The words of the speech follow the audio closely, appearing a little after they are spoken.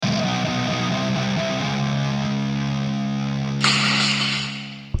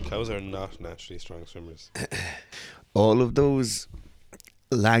Cows are not naturally strong swimmers. All of those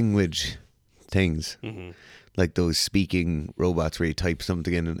language things, Mm-hmm. like those speaking robots where you type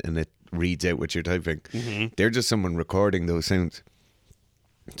something in and it reads out what you're typing, Mm-hmm. they're just someone recording those sounds.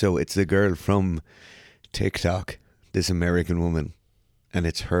 So it's the girl from TikTok, this American woman, and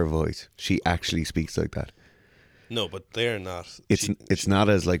it's her voice. She actually speaks like that. No, but they're not. It's not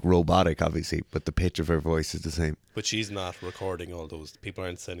as like robotic, obviously, but the pitch of her voice is the same. But she's not recording all those. People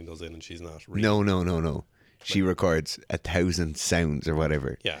aren't sending those in, and she's not reading. No. She records 1,000 sounds or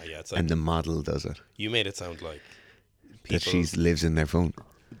whatever, Yeah. It's like and the model does it. you made it sound like That she lives in their phone.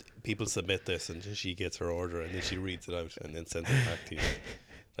 people submit this, and then she gets her order, and then she reads it out, and then sends it back to you.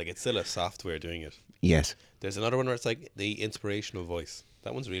 Like it's still a software doing it. Yes. There's another one where it's like the inspirational voice.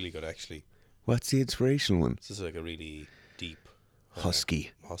 That one's really good, actually. What's the inspirational one? This is like a really deep, Husky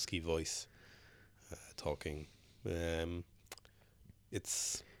voice talking. It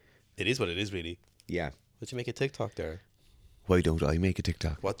is what it is, really. Yeah. But you make a TikTok there. Why don't I make a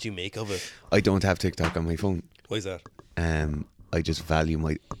TikTok? What do you make of it? I don't have TikTok on my phone. Why is that? I just value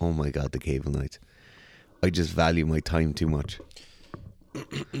my... Oh my God, the cable night. I just value my time too much.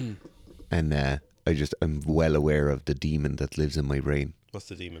 And I'm well aware of the demon that lives in my brain, What's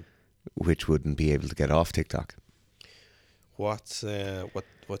the demon? which wouldn't be able to get off TikTok. What do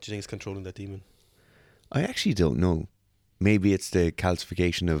you think is controlling that demon? I actually don't know. Maybe it's the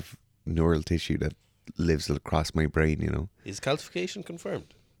calcification of neural tissue that lives across my brain, you know? Is calcification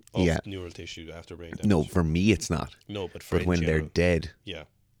confirmed of Yeah. neural tissue after brain damage? No, for me it's not. No, but for But when they're dead, yeah.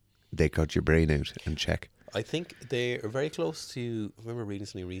 they cut your brain out and check. I think they are very close to. I remember reading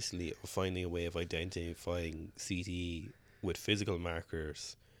something recently of finding a way of identifying CTE with physical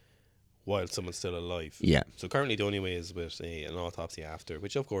markers while someone's still alive. Yeah. So currently the only way is with an autopsy after,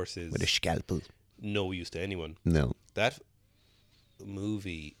 which of course is With a scalpel. no use to anyone. No, That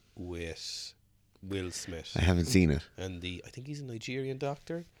movie with Will Smith I haven't seen it. and I think he's a Nigerian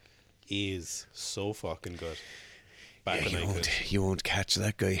doctor, is so fucking good. Yeah, you won't catch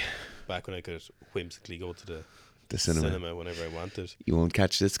that guy. Back when I could whimsically go to The cinema. whenever I wanted. You won't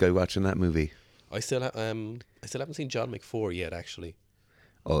catch this guy watching that movie. I still haven't seen John McFour yet, actually.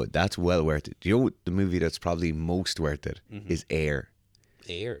 Oh, that's well worth it. Do you know what the movie that's probably most worth it is Air.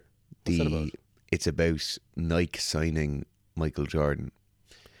 Air. What's that about? It's about Nike signing Michael Jordan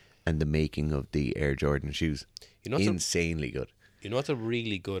and the making of the Air Jordan shoes. You know what's Insanely good. what's a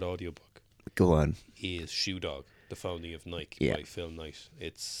really good audiobook? Go on. Is Shoe Dog, The Founding of Nike Yeah. by Phil Knight.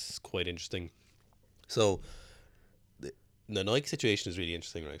 It's quite interesting. So, the Nike situation is really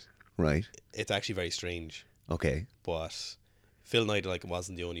interesting, right? Right. It's actually very strange, Okay. but Phil Knight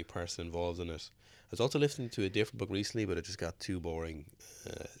wasn't the only person involved in it. I was also listening to a different book recently, but it just got too boring.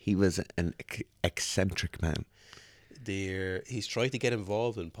 He was an eccentric man. He's tried to get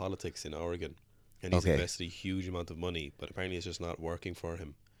involved in politics in Oregon, and he's Okay. invested a huge amount of money, but apparently it's just not working for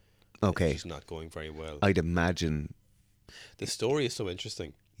him. Okay. It's just not going very well. I'd imagine. The story is so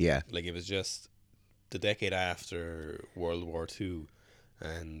interesting. Yeah. Like, it was just the decade after World War II,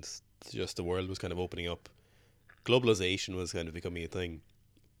 and just the world was kind of opening up. Globalization was kind of becoming a thing.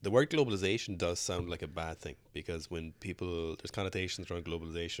 The word globalization does sound like a bad thing, because when there's connotations around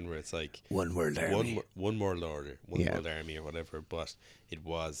globalization where it's like One world army. one world order, one Yeah. world army or whatever, but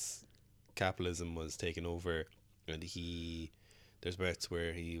capitalism was taken over, and there's bets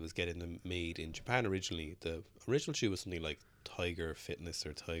where he was getting them made in Japan originally. The original shoe was something like Tiger Fitness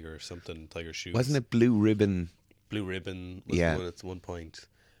or Tiger something, Tiger Shoes. Wasn't it Blue Ribbon? Blue Ribbon was Yeah. one at one point,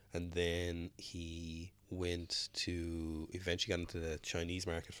 and then he eventually got into the Chinese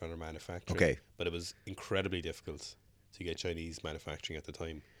market for their manufacturing. Okay. But it was incredibly difficult to get Chinese manufacturing at the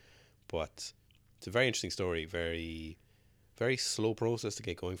time. But it's a very interesting story, very, very slow process to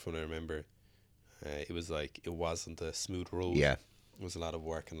get going from, I remember. It was like, it wasn't a smooth road. Yeah. It was a lot of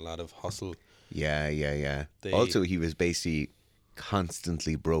work and a lot of hustle. Yeah. Also, he was basically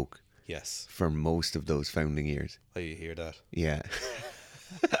constantly broke Yes, for most of those founding years. I hear that. Yeah.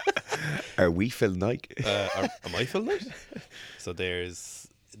 Are we Phil Nike? Am I Phil Knight? So there's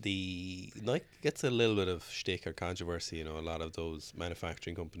Nike gets a little bit of shtick or controversy, a lot of those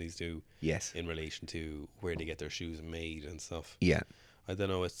manufacturing companies do. Yes. In relation to where they get their shoes made and stuff. Yeah. I don't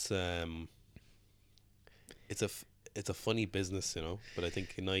know, it's a funny business, but I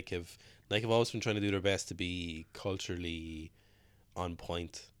think Nike have always been trying to do their best to be culturally on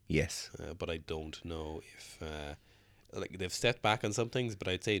point. Yes. But I don't know if they've stepped back on some things, but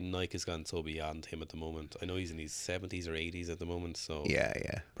I'd say Nike has gone so beyond him at the moment. I know he's in his 70s or 80s at the moment, so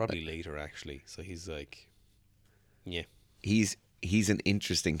Yeah. probably later actually. So he's like, yeah, He's an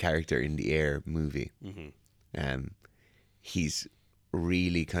interesting character in the Air movie. mm-hmm. He's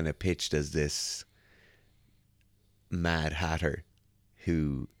really kind of pitched as this mad hatter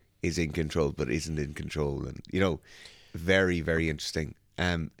who is in control but isn't in control, and very, very interesting.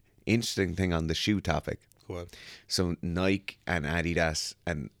 Interesting thing on the shoe topic. Go on. So Nike and Adidas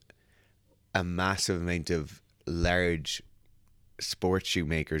and a massive amount of large sports shoe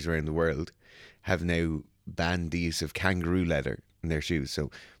makers around the world have now banned the use of kangaroo leather in their shoes.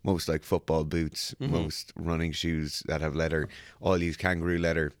 So most like football boots, most running shoes that have leather, all use kangaroo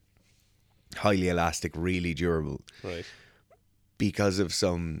leather. Highly elastic, really durable. Right. Because of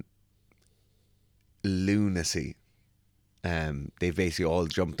some lunacy, they've basically all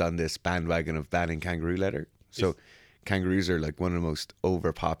jumped on this bandwagon of banning kangaroo leather. So kangaroos are like one of the most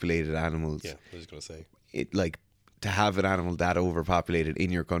overpopulated animals. Yeah, I was going to say. It like to have an animal that overpopulated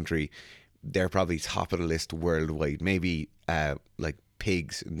in your country, they're probably top of the list worldwide. Maybe like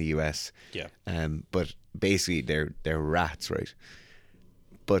pigs in the US. Yeah. But basically they're rats, right?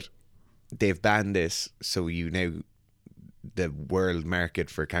 But they've banned this, so the world market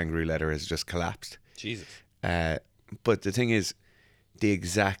for kangaroo leather has just collapsed. Jesus. But the thing is, the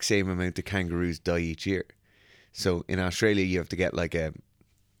exact same amount of kangaroos die each year. So in Australia, you have to get like a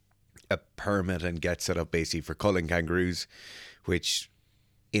permit and get set up basically for culling kangaroos, which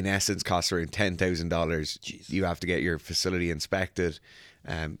in essence costs around $10,000. You have to get your facility inspected.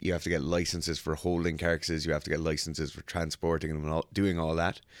 You have to get licenses for holding carcasses. You have to get licenses for transporting them and doing all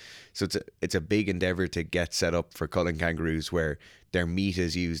that. So it's a big endeavour to get set up for culling kangaroos, where their meat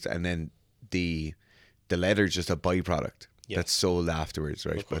is used and then the leather is just a byproduct that's sold afterwards,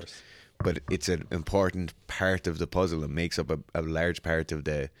 right? But it's an important part of the puzzle and makes up a large part of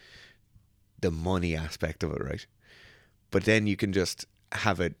the money aspect of it, right? But then you can just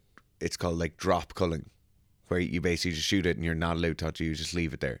have it's called like drop culling, where you basically just shoot it and you're not allowed to touch it, you just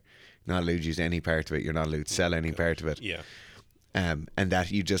leave it there. You're not allowed to use any part of it, you're not allowed to sell any part of it. Yeah. And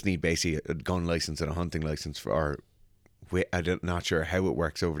that you just need basically a gun license and a hunting license I'm not sure how it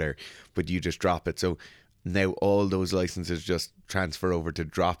works over there, but you just drop it. So now all those licenses just transfer over to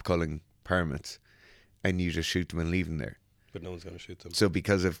drop culling permits, and you just shoot them and leave them there. But no one's going to shoot them. So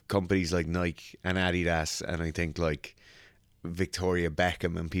because of companies like Nike and Adidas, and I think like Victoria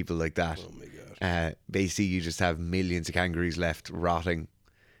Beckham and people like that, Oh my God. basically you just have millions of kangaroos left rotting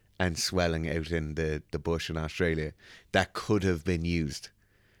and swelling out in the bush in Australia that could have been used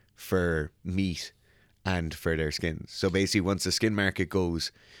for meat and for their skins. So basically once the skin market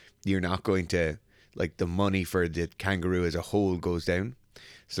goes, you're not going to, like, the money for the kangaroo as a whole goes down.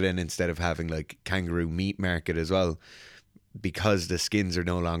 So then instead of having like kangaroo meat market as well, because the skins are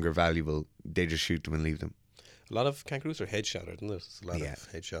no longer valuable, they just shoot them and leave them. A lot of kangaroos are headshot, isn't there? There's a lot of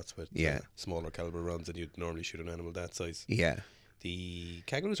headshots with smaller caliber rounds than you'd normally shoot an animal that size. Yeah. The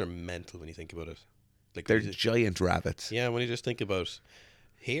kangaroos are mental when you think about it. Like, They're giant rabbits. Yeah, when you just think about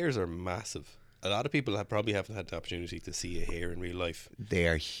hares are massive. A lot of people probably haven't had the opportunity to see a hare in real life. They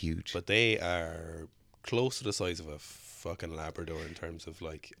are huge. But they are close to the size of a fucking Labrador in terms of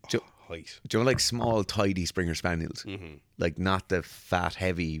like height. Do you know, like small, tidy Springer Spaniels? Mm-hmm. Like not the fat,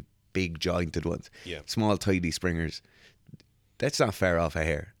 heavy, big, jointed ones. Yeah. Small, tidy Springers. That's not far off a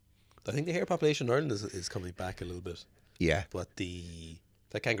hare. I think the hare population in Ireland is coming back a little bit. Yeah. But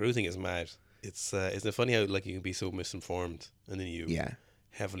that kangaroo thing is mad. Isn't it funny how like you can be so misinformed and then you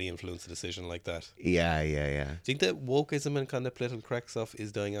heavily influence a decision like that? Yeah. Do you think that wokeism and kind of political correct stuff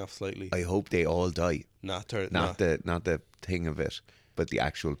is dying off slightly? I hope they all die. Not the thing of it, but the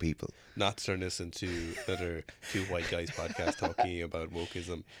actual people. Not to turn this into another two white guys podcast talking about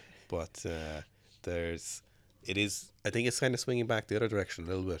wokeism, but I think it's kind of swinging back the other direction a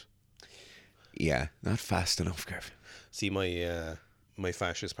little bit. Yeah, not fast enough, Kev. See, my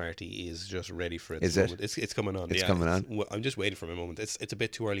fascist party is just ready for it. Is it? It's coming on. It's coming on. I'm just waiting for my moment. It's a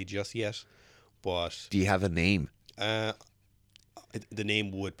bit too early just yet, but do you have a name? The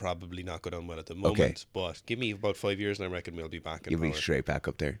name would probably not go down well at the moment. But give me about 5 years, and I reckon we'll be back in You'll power. be straight back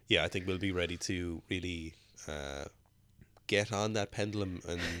up there. Yeah, I think we'll be ready to really get on that pendulum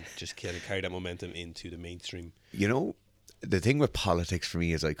and just kind of carry that momentum into the mainstream. You know, the thing with politics for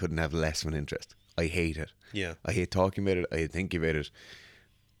me is I couldn't have less of an interest. I hate it. Yeah. I hate talking about it. I hate thinking about it.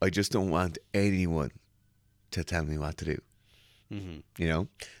 I just don't want anyone to tell me what to do. Mm-hmm. You know?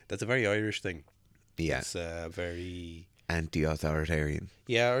 That's a very Irish thing. Yeah. It's very... anti-authoritarian.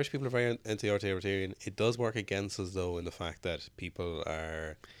 Yeah, Irish people are very anti-authoritarian. It does work against us, though, in the fact that people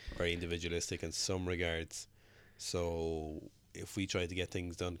are very individualistic in some regards. So if we try to get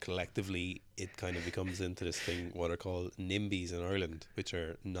things done collectively, it kind of becomes into this thing, what are called NIMBYs in Ireland, which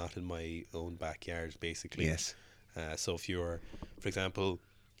are not in my own backyard, basically. Yes. So if you're, for example,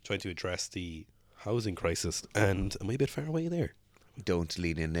 trying to address the housing crisis, and am I a bit far away there? Don't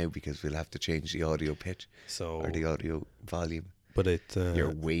lean in now because we'll have to change the audio pitch So, or the audio volume. but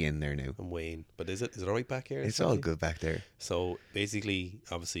You're way in there now. I'm weighing. But is it all right back here? It's all good back there. So basically,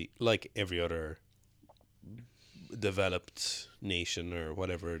 obviously, like every other developed nation or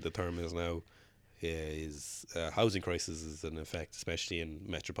whatever the term is now, is housing crisis is in effect, especially in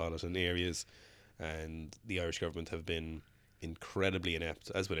metropolitan areas, and the Irish government have been incredibly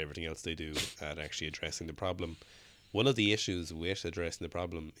inept, as with everything else they do, at actually addressing the problem. One of the issues with addressing the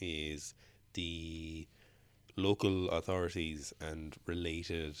problem is the local authorities and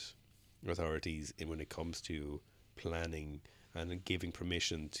related authorities when it comes to planning and giving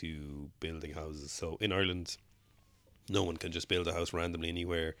permission to building houses. So in Ireland, no one can just build a house randomly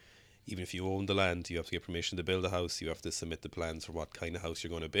anywhere. Even if you own the land, you have to get permission to build a house. You have to submit the plans for what kind of house you're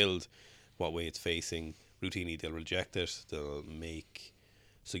going to build, what way it's facing. Routinely, they'll reject it. They'll make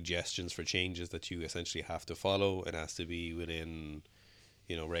suggestions for changes that you essentially have to follow. It has to be within,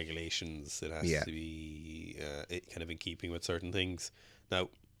 regulations. It has Yeah. to be kind of in keeping with certain things. Now,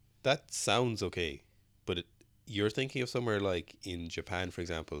 that sounds okay, but you're thinking of somewhere like in Japan, for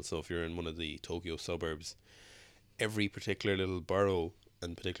example. So if you're in one of the Tokyo suburbs, every particular little borough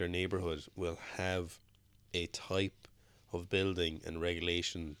and particular neighborhood will have a type of building and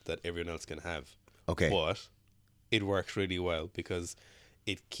regulation that everyone else can have. Okay. But it works really well because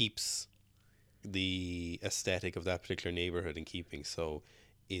it keeps the aesthetic of that particular neighborhood in keeping. So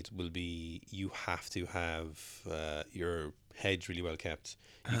it will be, you have to have your hedge really well kept.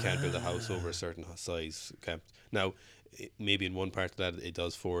 You can't build a house over a certain size kept. Now, maybe in one part of that, it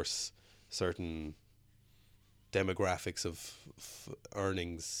does force certain demographics of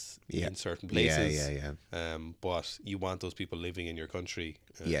earnings Yeah. in certain places. Yeah. But you want those people living in your country.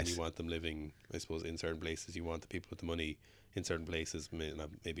 Yes. And you want them living, I suppose, in certain places. You want the people with the money in certain places.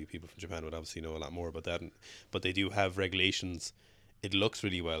 Maybe people from Japan would obviously know a lot more about that. But they do have regulations. It looks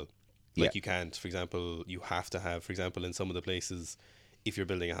really well. Like Yeah. you can't, for example, you have to have, for example, in some of the places, if you're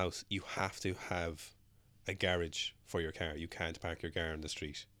building a house, you have to have a garage for your car. You can't park your car on the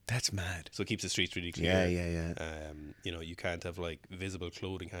street. That's mad. So it keeps the streets really clear. Yeah. You can't have like visible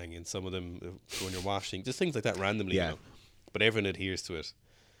clothing hanging. Some of them when you're washing, just things like that randomly. Yeah. But everyone adheres to it,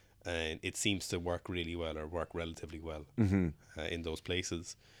 and it seems to work really well or work relatively well in those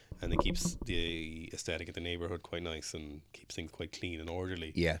places, and it keeps the aesthetic of the neighborhood quite nice and keeps things quite clean and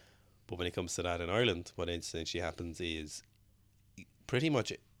orderly. Yeah. But when it comes to that in Ireland, what essentially happens is pretty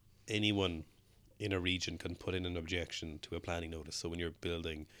much anyone in a region can put in an objection to a planning notice. So when you're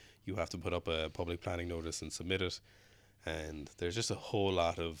building, you have to put up a public planning notice and submit it. And there's just a whole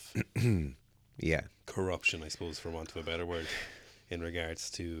lot of Yeah. corruption, I suppose, for want of a better word, in regards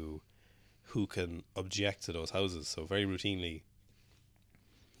to who can object to those houses. So very routinely,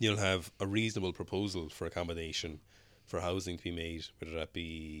 you'll have a reasonable proposal for accommodation for housing to be made, whether that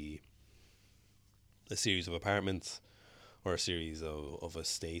be a series of apartments or a series of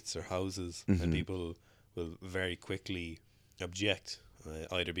estates or houses, and people will very quickly object,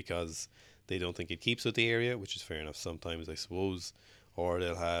 either because they don't think it keeps with the area, which is fair enough sometimes, I suppose, or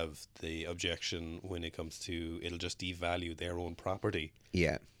they'll have the objection when it comes to it'll just devalue their own property,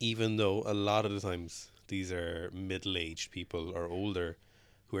 Yeah. even though a lot of the times these are middle-aged people or older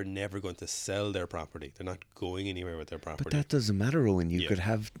who are never going to sell their property. They're not going anywhere with their property. But that doesn't matter, Owen. You Yeah.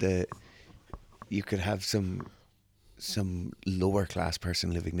 could have some lower class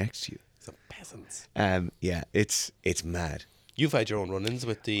person living next to you. Some peasants. Yeah, it's mad. You've had your own run-ins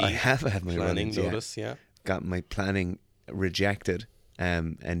with the I have had my planning run-ins, yeah. notice, yeah. Got my planning rejected,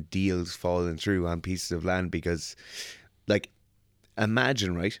 and deals falling through on pieces of land because, like,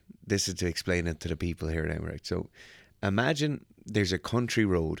 imagine, right? This is to explain it to the people here now, right? So, imagine there's a country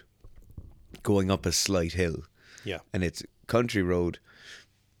road going up a slight hill, Yeah. and it's country road.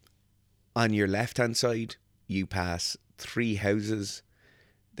 On your left hand side, you pass 3 houses.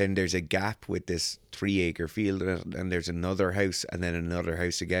 Then there's a gap with this 3-acre field in it, and there's another house, and then another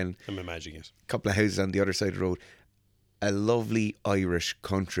house again. I'm imagining it. A couple of houses on the other side of the road. A lovely Irish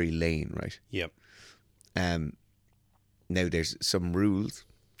country lane, right? Yep. Now there's some rules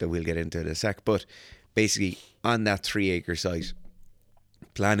that we'll get into in a sec, but basically on that 3-acre site,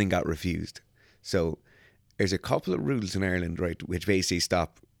 planning got refused. So there's a couple of rules in Ireland, right, which basically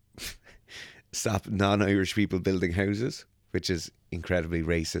stop non-Irish people building houses, which is incredibly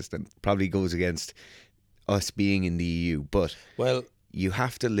racist and probably goes against us being in the EU. But Well, you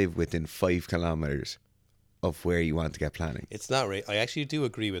have to live within 5 kilometres of where you want to get planning. it's not right. I actually do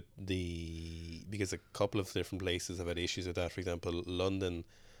agree with because a couple of different places have had issues with that. For example, London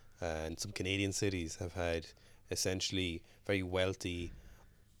and some Canadian cities have had essentially very wealthy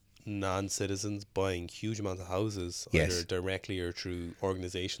non-citizens buying huge amounts of houses, either Yes. directly or through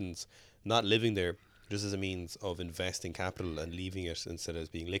organizations, not living there, just as a means of investing capital and leaving it instead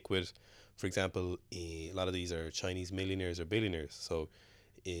of being liquid. For example, a lot of these are Chinese millionaires or billionaires. So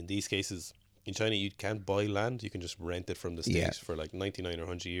in these cases, in China, you can't buy land; you can just rent it from the Yeah. state for like 99 or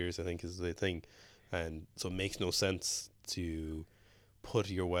 100 years, I think is the thing. And so it makes no sense to put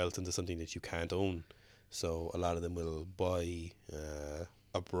your wealth into something that you can't own. So a lot of them will buy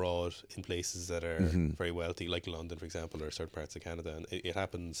abroad in places that are Hmm. very wealthy, like London, for example, or certain parts of Canada. And it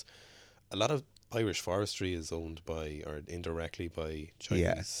happens. A lot of Irish forestry is owned by or indirectly by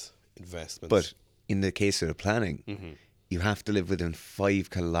Yeah. Chinese investments. But in the case of the planning, Hmm. you have to live within 5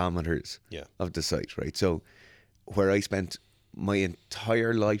 kilometers Yeah. of the site, right? So where I spent my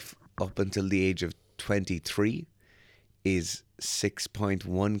entire life up until the age of 23 is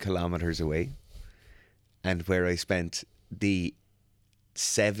 6.1 kilometers away. And where I spent the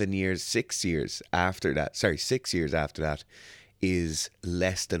 7 years, 6 years after that, sorry, 6 years after that, is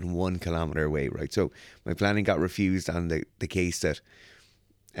less than 1 kilometer away, right? So my planning got refused on the case that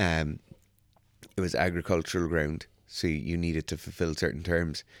um, it was agricultural ground, so you needed to fulfill certain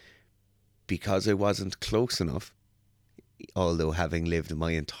terms. Because I wasn't close enough, although having lived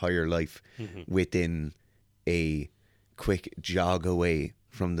my entire life Hmm. within a quick jog away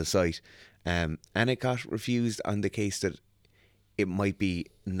from the site, and it got refused on the case that it might be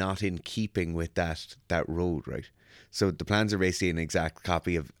not in keeping with that road, right? So the plans are basically an exact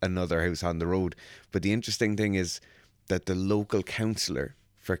copy of another house on the road. But the interesting thing is that the local councillor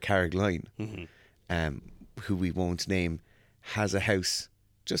for Carrickline, Hmm. um, who we won't name, has a house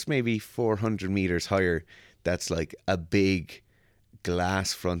just maybe 400 meters higher that's like a big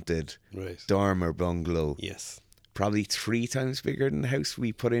glass fronted Right. dormer bungalow, Yes. probably 3 times bigger than the house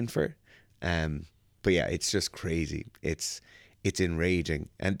we put in for. Um, but yeah, it's just crazy. It's enraging.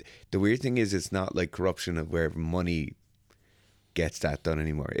 And the weird thing is, it's not like corruption of where money gets that done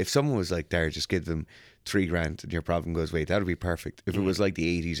anymore. If someone was like, there, just give them 3 grand and your problem goes away, that would be perfect. If it Hmm. was like the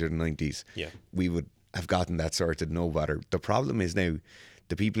 80s or the 90s, Yeah. we would have gotten that sorted no better. The problem is now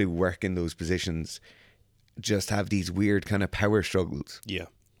the people who work in those positions just have these weird kind of power struggles. Yeah.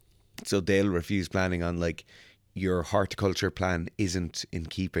 So they'll refuse planning on, like, your horticulture plan isn't in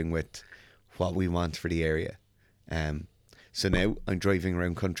keeping with what we want for the area. Um, so now I'm driving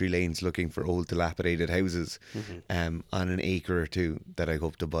around country lanes looking for old dilapidated houses Hmm. on an acre or two that I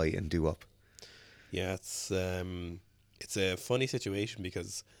hope to buy and do up. Yeah. It's a funny situation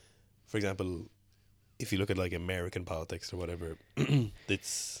because, for example, if you look at like American politics or whatever,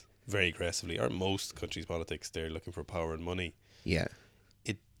 it's very aggressively, or most countries' politics, they're looking for power and money. Yeah.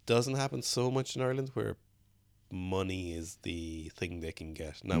 It doesn't happen so much in Ireland where money is the thing they can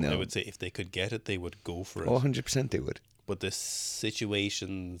get. Now, I No. would say if they could get it, they would go for Oh, it. 100% they would. But the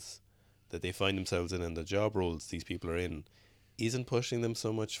situations that they find themselves in and the job roles these people are in isn't pushing them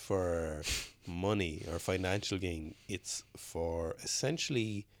so much for money or financial gain. It's for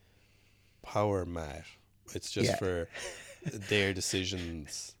essentially power mad. It's just Yeah. for their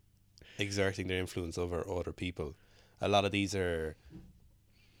decisions exerting their influence over other people. A lot of these are,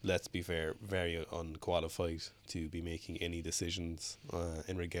 let's be fair, very unqualified to be making any decisions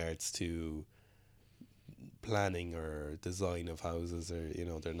in regards to planning or design of houses.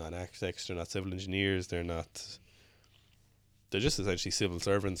 Or they're not architects, they're not civil engineers, they're just essentially civil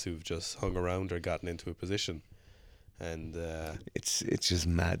servants who've just hung around or gotten into a position and It's just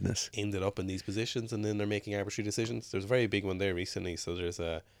madness. ended up in these positions, and then they're making arbitrary decisions. There's a very big one there recently. So there's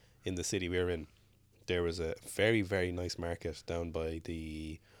in the city we're in, there was a very, very nice market down by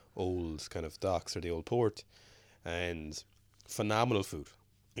the old kind of docks or the old port, and phenomenal food,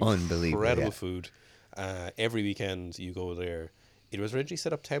 Unbelievable, incredible yeah. food. Every weekend you go there. It was originally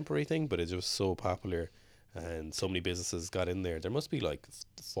set up temporary thing, but it was so popular, and so many businesses got in there. There must be like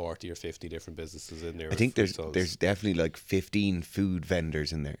 40 or 50 different businesses in there I with think food there's stalls. definitely like 15 food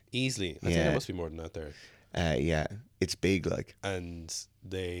vendors in there. Easily, I think there Yeah. must be more than that there. Yeah. It's big, like. And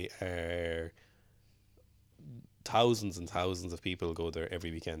they are thousands and thousands of people go there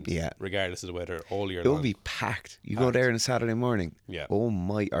every weekend, Yeah. regardless of the weather, all year It will long. be packed. You go there on a Saturday morning. Yeah. Oh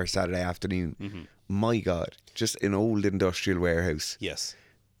my, or Saturday afternoon. Hmm. My God. Just an old industrial warehouse. Yes,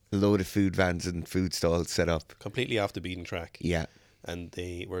 A load of food vans and food stalls set up. completely off the beaten track. Yeah. And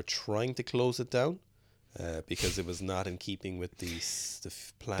they were trying to close it down because it was not in keeping with the The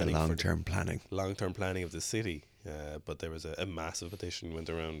planning for long the term planning. long-term planning of the city. But there was a massive petition went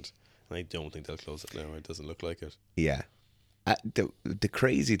around, and I don't think they'll close it now. It doesn't look like it. Yeah. The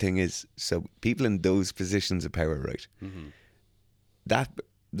crazy thing is, so people in those positions of power, right? Hmm. That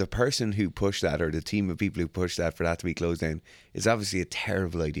the person who pushed that, or the team of people who pushed that for that to be closed down, is obviously a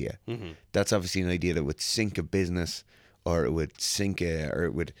terrible idea. Mm-hmm. That's obviously an idea that would sink a business, or it would or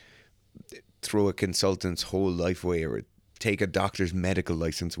it would throw a consultant's whole life away, or take a doctor's medical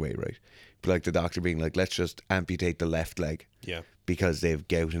license away, right? But like the doctor being like, let's just amputate the left leg Yeah. because they have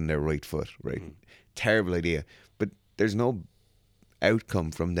gout in their right foot, right? Mm. Terrible idea. But there's no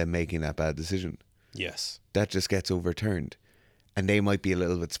outcome from them making that bad decision. Yes. That just gets overturned. And they might be a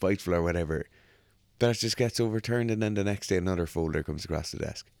little bit spiteful or whatever. That just gets overturned, and then the next day another folder comes across the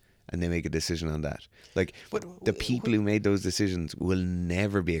desk and they make a decision on that. Like, But the people who made those decisions will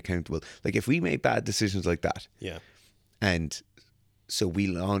never be accountable. Like, if we make bad decisions like that, yeah. and so we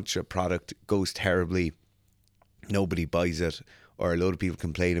launch a product, goes terribly, nobody buys it, or a load of people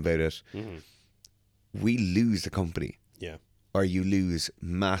complain about it, Mm-hmm. we lose the company. Yeah. Or you lose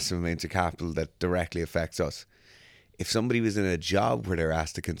massive amounts of capital that directly affects us. If somebody was in a job where they're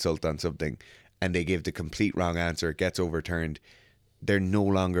asked to consult on something and they give the complete wrong answer, it gets overturned, they're no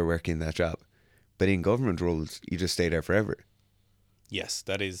longer working that job. But in government roles, you just stay there forever. Yes,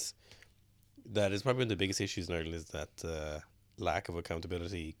 that is probably one of the biggest issues in Ireland, is that lack of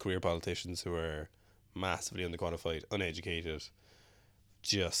accountability. Career politicians who are massively underqualified, uneducated,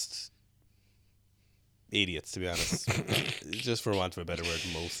 just idiots, to be honest. Just for want of a better word,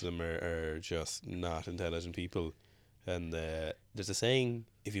 most of them are just not intelligent people. And there's a saying,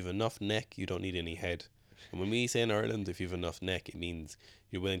 if you've enough neck, you don't need any head. And when we say in Ireland, if you've enough neck, it means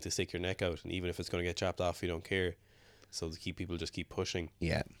you're willing to stick your neck out, and even if it's going to get chopped off, you don't care. So to keep people just keep pushing.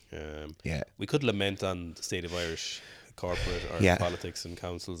 Yeah. Yeah. We could lament on the state of Irish corporate or Yeah. politics and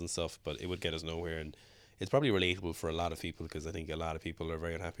councils and stuff, but it would get us nowhere. And it's probably relatable for a lot of people, because I think a lot of people are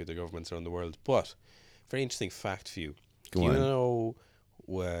very unhappy with their governments around the world. But very interesting fact for you. Go Do you on.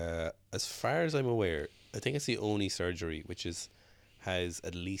 know, as far as I'm aware, I think it's the only surgery which has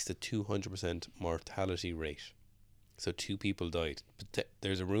at least a 200% mortality rate. So 2 people died. But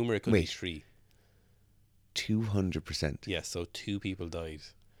there's a rumor it could be Wait. 3. 200%. Yes, so 2 people died.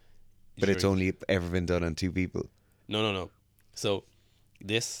 But it's during- only ever been done on 2 people. No. So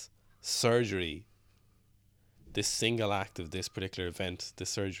this surgery, this single act of this particular event, this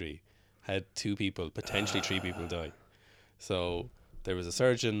surgery, had 2 people, potentially 3 people die. So there was a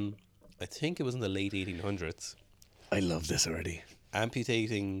surgeon, I think it was in the late 1800s, I love this already.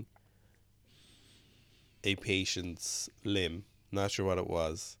 amputating a patient's limb. Not sure what it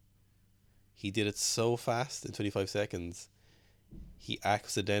was. He did it so fast, in 25 seconds, he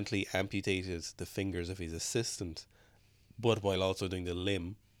accidentally amputated the fingers of his assistant, but while also doing the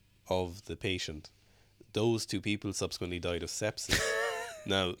limb of the patient. Those 2 people subsequently died of sepsis.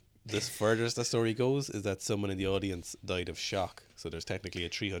 Now, the furthest the story goes is that someone in the audience died of shock. So there's technically a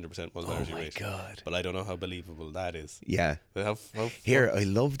 300% mortality rate. God. But I don't know how believable that is. Yeah. But how Here, I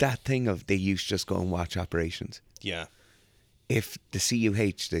love that thing of they used to just go and watch operations. yeah. If the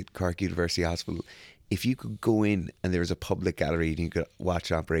CUH, the Cork University Hospital, if you could go in and there was a public gallery and you could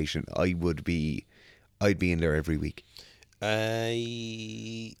watch an operation, I'd be in there every week.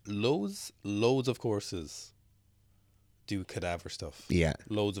 Loads of courses do cadaver stuff. Yeah.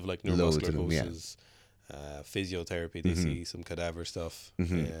 Loads of like Loads neuromuscular of them, yeah. courses, physiotherapy. They see some cadaver stuff.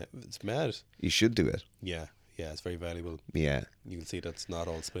 It's mad. You should do it. Yeah, it's very valuable. Yeah. You can see that's not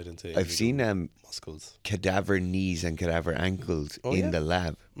all split into. I've seen individual muscles. cadaver knees and cadaver ankles in yeah? the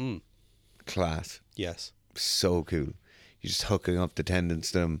lab. Mm. Class. Yes. So cool. You're just hooking up the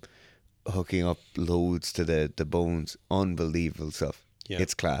tendons to them, hooking up loads to the bones. Unbelievable stuff. Yeah.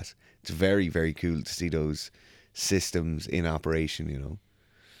 It's class. It's very, very cool to see those systems in operation, you know.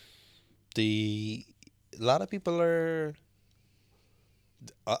 A lot of people are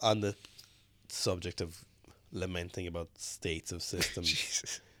on the subject of lamenting about states of systems.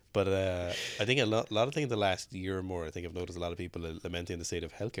 Jesus. But I think a lot of things in the last year or more, I think I've noticed a lot of people are lamenting the state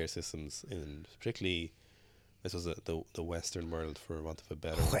of healthcare systems, in particularly, this was the Western world, for want of a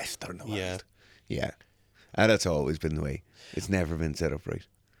better. Western world. Yeah. Yeah. And that's always been the way. It's never been set up right.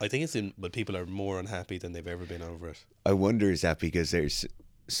 I think but people are more unhappy than they've ever been over it. I wonder, is that because there's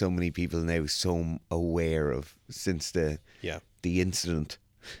so many people now so aware of, since the incident,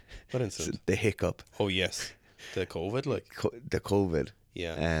 What incident? the hiccup, Oh yes, the COVID, like the COVID.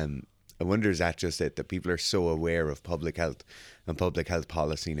 yeah. I wonder, is that just it, that people are so aware of public health and public health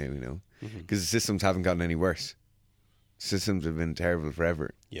policy now, you know? Because the systems haven't gotten any worse. Systems have been terrible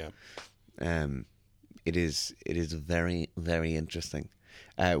forever. Yeah. It is very, very interesting.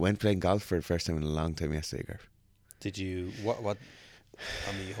 Went playing golf for the first time in a long time yesterday, Garth. Did you what?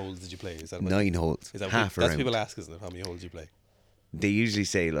 How many holes did you play? Is that 9 holes, Is that half a that's round. what people ask, isn't it? How many holes do you play? They usually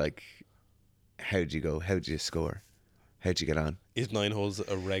say, like, how'd you go? How'd you score? How'd you get on? Is 9 holes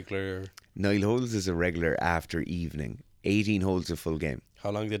a regular? 9 holes is a regular after evening. 18 holes a full game. How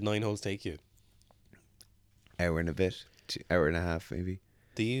long did 9 holes take you? Hour and a bit. Hour and a half, maybe.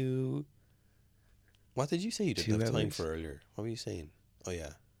 Do you? What did you say you didn't 2 have time hours. for earlier? What were you saying? Oh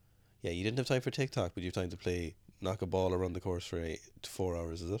yeah, yeah. You didn't have time for TikTok, but you have time to play knock a ball around the course for 4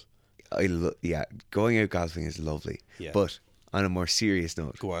 hours. Is it? Yeah, going out golfing is lovely. Yeah. But on a more serious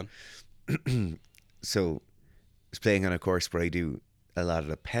note, Go on. so I was playing on a course where I do a lot of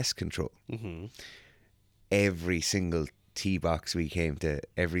the pest control. Mm-hmm. Every single tee box we came to,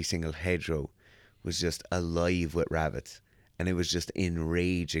 every single hedgerow was just alive with rabbits, and it was just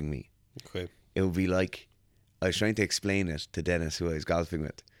enraging me. Okay. It would be like, I was trying to explain it to Dennis, who I was golfing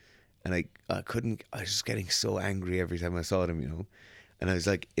with, and I couldn't. I was just getting so angry every time I saw them, you know. And I was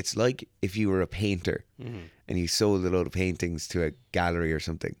like, it's like if you were a painter and you sold a load of paintings to a gallery or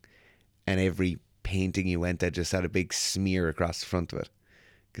something, and every painting you went at just had a big smear across the front of it,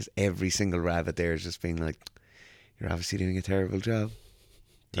 because every single rabbit there is just being like, you're obviously doing a terrible job.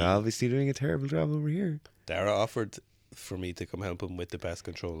 They're obviously doing a terrible job over here. Dara offered for me to come help him with the pest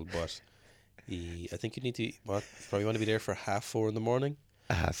control, but I think you need to. What? Probably want to be there for 4:30 in the morning.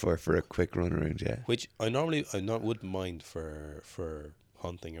 For a quick run around, yeah. Which I wouldn't mind for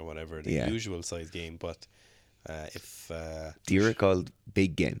hunting or whatever, the Yeah. usual size game, but if Deer are called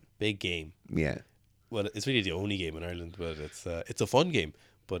big game. big game, Yeah. well, it's really the only game in Ireland, but it's a fun game,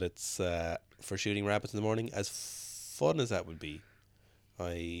 but it's for shooting rabbits in the morning. As fun as that would be,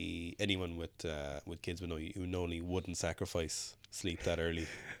 anyone with kids would know you only wouldn't sacrifice sleep that early.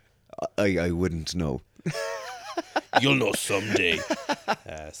 I wouldn't know. You'll know someday.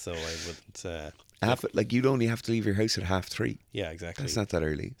 So I wouldn't. Like you'd only have to leave your house at 3:30. Yeah, exactly. That's not that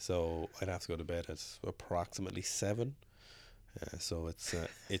early. So I'd have to go to bed at approximately 7. So it's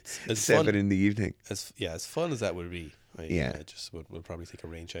as 7 fun in the evening. as fun as that would be. Yeah. I just would probably take a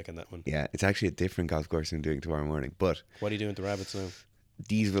rain check on that one. Yeah, it's actually a different golf course I'm doing tomorrow morning. But What are you doing with the rabbits now?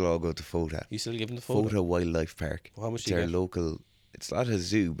 these will all go to Fota. You still giving the photo? Fota Wildlife Park. Well, how much It's do you our get? local. It's not a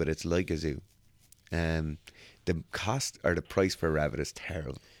zoo, but it's like a zoo. The cost or the price per rabbit is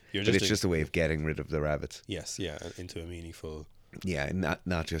terrible. You're But just it's just a way of getting rid of the rabbits. Yes, yeah, into a meaningful. Yeah,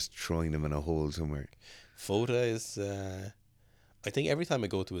 not just throwing them in a hole somewhere. Fota is. I think every time I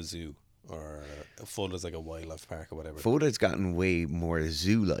go to a zoo or Fota is like a wildlife park or whatever. Fota's gotten way more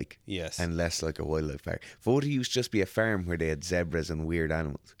zoo-like Yes. and less like a wildlife park. Fota used to just be a farm where they had zebras and weird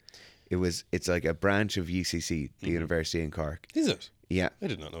animals. It's like a branch of UCC, the University in Cork. Is it? Yeah, I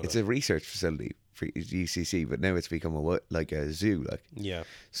did not know it's that. a research facility for UCC, but now it's become like a zoo. Like, Yeah.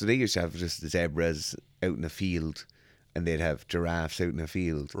 so they used to have just zebras out in the field, and they'd have giraffes out in the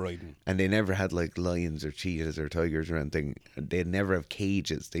field, Riding. and they never had like lions or cheetahs or tigers or anything. They'd never have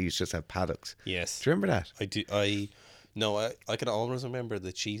cages. They used to just have paddocks. Yes. Do you remember that? I do. No, I can always remember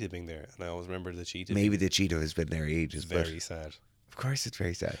the cheetah being there, and I always remember the cheetah. Maybe being the cheetah has been there ages. very sad. Of course, it's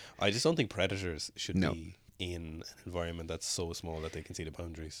very sad. I just don't think predators should No. be in an environment that's so small that they can see the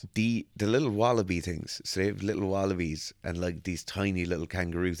boundaries. The little wallaby things. So they have little wallabies and like these tiny little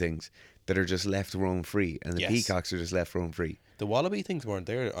kangaroo things that are just left roam free, and the Yes. peacocks are just left roam free. The wallaby things weren't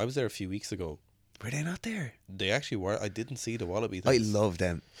there. I was there a few weeks ago. Were they not there? They actually were. I didn't see the wallaby I things. love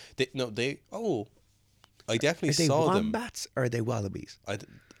them. I definitely Are they saw them. wombats or are they wallabies?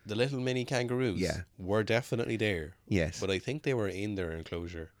 The little mini kangaroos Yeah. were definitely there. Yes. But I think they were in their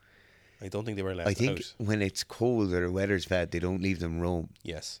enclosure. I don't think they were left I think out. when it's cold or the weather's bad, they don't leave them roam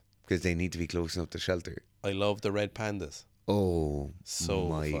Yes. because they need to be close enough to shelter. I love the red pandas. Oh, So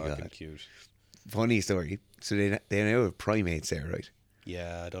my fucking God. cute. Funny story. So they now have primates there, right?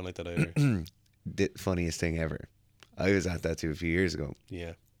 Yeah, I don't like that either. The funniest thing ever. I was at that too a few years ago,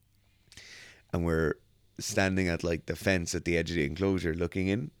 Yeah. and we're standing at like the fence at the edge of the enclosure looking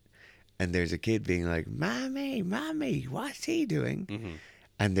in, and there's a kid being like, "Mommy, mommy, what's he doing?" Mm-hmm.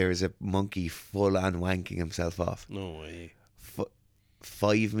 And there's a monkey full on wanking himself off, No way.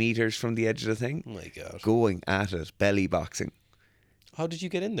 5 meters from the edge of the thing, Oh my God. going at it, belly boxing. How did you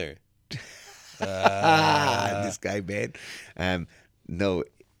get in there? This guy, man. No,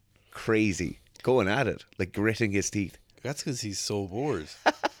 crazy. Going at it, like gritting his teeth. That's because he's so bored.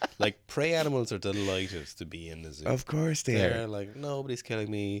 Like, prey animals are delighted to be in the zoo. Of course they They're are. like, nobody's killing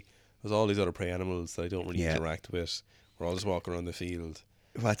me. There's all these other prey animals that I don't really Yeah. interact with. We're all just walking around the field.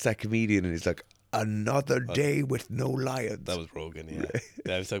 What's that comedian? And he's like, another day with no lions. That was Rogan, yeah.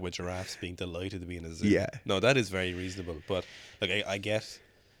 That was talking about giraffes being delighted to be in a zoo. Yeah. No, that is very reasonable. But, like, I get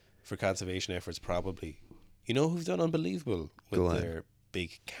for conservation efforts, probably. You know who's done unbelievable with Go on. their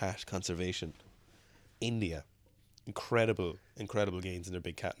big cat conservation? India. Incredible gains in their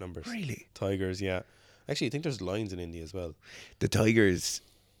big cat numbers. Really? Tigers, yeah. Actually, I think there's lions in India as well. The tigers,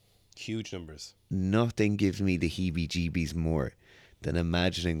 Huge numbers. nothing gives me the heebie-jeebies more than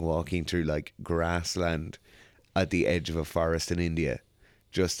imagining walking through like grassland at the edge of a forest in India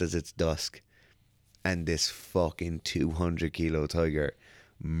just as it's dusk and this fucking 200 kilo tiger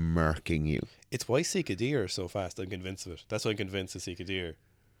murking you. It's why Sika deer are so fast. I'm convinced of it. That's why I'm convinced the Sika deer,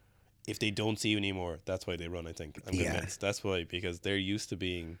 if they don't see you anymore, that's why they run, I think. I'm Yeah. convinced. That's why, because they're used to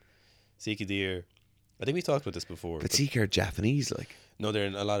being Sika deer. I think we talked about this before. But Sika are Japanese, like. No, they're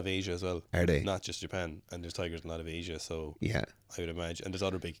in a lot of Asia as well. Are they? Not just Japan. And there's tigers in a lot of Asia, so Yeah. I would imagine. And there's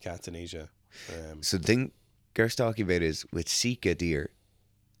other big cats in Asia. So the thing Ger's talking about is with Sika deer.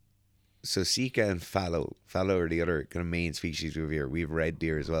 So Sika and fallow are the other kind of main species we have here. We have red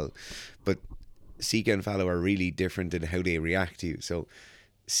deer as well. But Sika and fallow are really different in how they react to you. So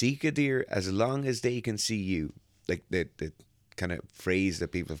Sika deer, as long as they can see you, like the kind of phrase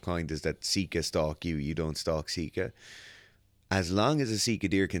that people have coined is that Sika stalk you, you don't stalk Sika. As long as a Sika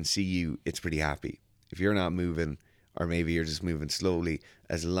deer can see you, it's pretty happy. If you're not moving, or maybe you're just moving slowly,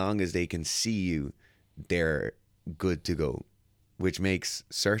 as long as they can see you, they're good to go, which makes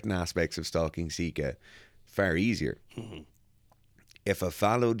certain aspects of stalking Sika far easier. Mm-hmm. If a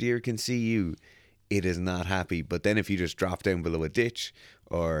fallow deer can see you, it is not happy. But then if you just drop down below a ditch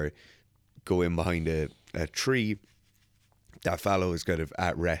or go in behind a tree, that fallow is kind of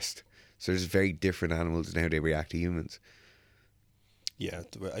at rest. So there's very different animals and how they react to humans. Yeah,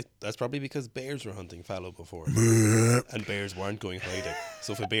 that's probably because bears were hunting fallow before. And bears weren't going hiding.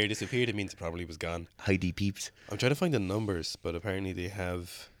 So if a bear disappeared, it means it probably was gone. Heidi peeps. I'm trying to find the numbers, but apparently they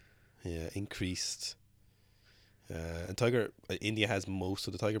have increased. And India has most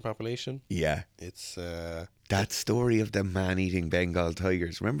of the tiger population. Yeah. It's that story of the man eating Bengal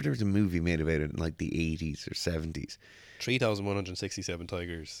tigers. Remember there was a movie made about it in like the 80s or 70s. 3,167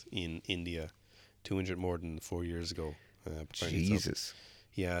 tigers in India, 200 more than 4 years ago. Jesus.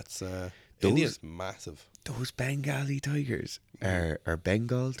 Yeah, it's India's massive. Those Bengali tigers are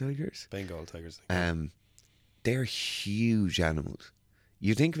Bengal tigers. Bengal tigers. They're huge animals.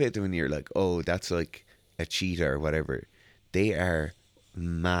 You think about them and you're like, oh, that's like a cheetah or whatever. They are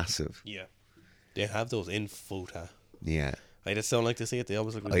massive. Yeah, they have those in photo. Yeah, I just don't like to see it. They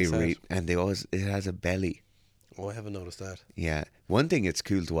always look like and it has a belly. Oh, I haven't noticed that. Yeah, one thing it's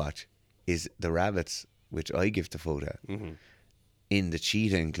cool to watch is the rabbits, which I give to photo, in the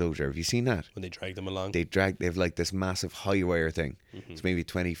cheetah enclosure. Have you seen that? When they drag them along? They have like this massive high wire thing. It's maybe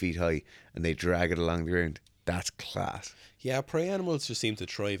 20 feet high, and they drag it along the ground. That's class. Yeah, prey animals just seem to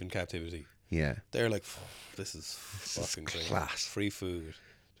thrive in captivity. Yeah. They're like, this is fucking class. Free food.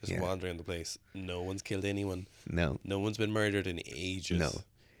 Just wandering the place. No one's killed anyone. No. No one's been murdered in ages. No.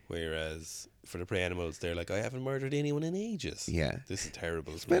 Whereas for the prey animals, they're like, I haven't murdered anyone in ages. Yeah. This is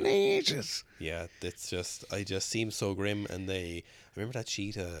terrible. It's been ages. Yeah, I just seem so grim. And I remember that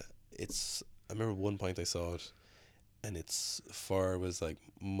cheetah, I remember one point I saw it and its fur was like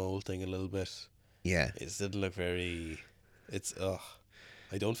molting a little bit. Yeah. It didn't look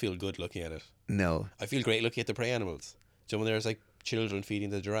I don't feel good looking at it. No. I feel great looking at the prey animals. So when there's like children feeding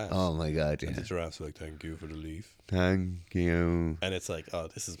the giraffes. Oh my God, yeah. And the giraffes are like, thank you for the leaf. Thank you. And it's like, oh,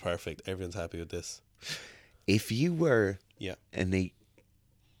 this is perfect. Everyone's happy with this. If you were Yeah. an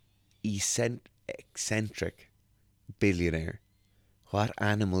eccentric billionaire, what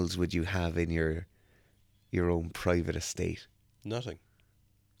animals would you have in your own private estate? Nothing.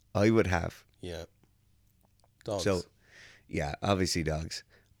 I would have. Yeah. Dogs. So, yeah, obviously dogs.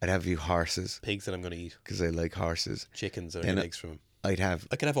 I'd have a few horses. Pigs that I'm going to eat. Because I like horses. Chickens or Then eggs from them. I could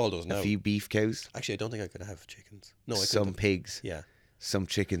have all those now. A few beef cows. Actually, I don't think I could have chickens. No, I could. Some pigs. Yeah. Some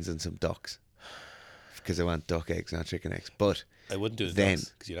chickens and some ducks. Because I want duck eggs, not chicken eggs. But I wouldn't do the then, ducks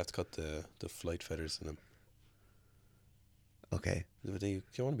because you'd have to cut the flight feathers in them. Okay. You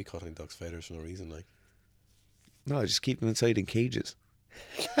don't want to be cutting ducks' feathers for no reason, like. No, just keep them inside in cages.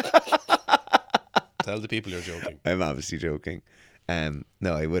 Tell the people you're joking. I'm obviously joking.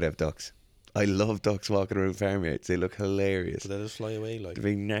 No, I would have ducks. I love ducks walking around farmyards. They look hilarious. But they'll just fly away, like. The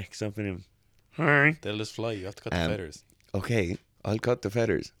big necks up in them. Hi. They'll just fly. You have to cut the feathers. Okay, I'll cut the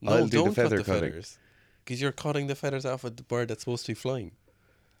feathers. No, I'll do don't the feather cut the cutting. feathers. Because you're cutting the feathers off of the bird that's supposed to be flying.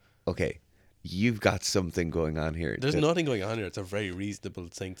 Okay, you've got something going on here. There's nothing going on here. It's a very reasonable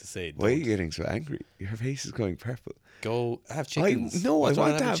thing to say. Why are you getting so angry? Your face is going purple. Go have chickens. I want to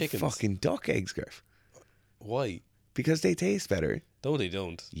having have chickens? fucking duck eggs, Garth. Why? Because they taste better. No, they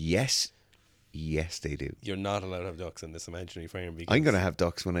don't. Yes, they do. You're not allowed to have ducks in this imaginary farm. Because I'm going to have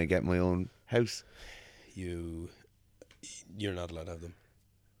ducks when I get my own house. You're not allowed to have them.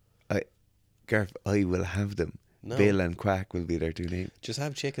 Garth, I will have them. No. Bill and Quack will be their two names. Just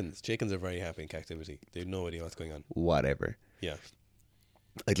have chickens. Chickens are very happy in captivity. They have no idea what's going on. Whatever. Yeah.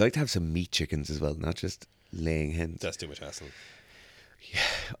 I'd like to have some meat chickens as well, not just laying hens. That's too much hassle.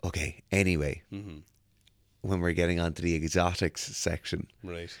 Okay, anyway, when we're getting onto the exotics section,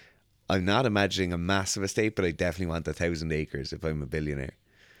 Right. I'm not imagining a massive estate, but I definitely want 1,000 acres if I'm a billionaire.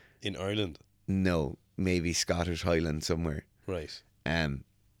 In Ireland. No, maybe Scottish Highland somewhere. Right. And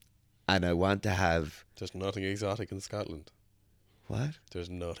I want to have... There's nothing exotic in Scotland. What? There's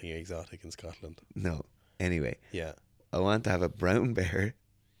nothing exotic in Scotland. No. Anyway, Yeah. I want to have a brown bear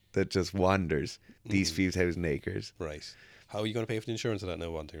that just wanders these few thousand acres. Right. How are you going to pay for the insurance of that now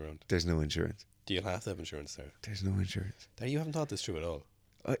wandering around? There's no insurance. Do you have to have insurance there? There's no insurance. There, you haven't thought this through at all.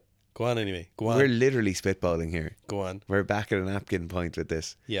 I- Go on anyway. Go on. We're literally spitballing here. Go on. We're back at a napkin point with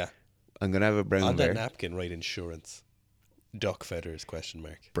this. Yeah. I'm going to have a brown On bear. that napkin, write insurance. Duck feathers, question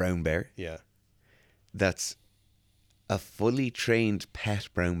mark. Brown bear. Yeah. That's a fully trained pet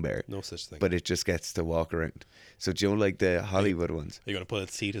brown bear. No such thing. But it just gets to walk around. So do you know like the Hollywood ones? Are you going to pull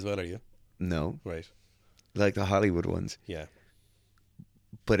its teeth as well, are you? No. Right. Like the Hollywood ones. Yeah.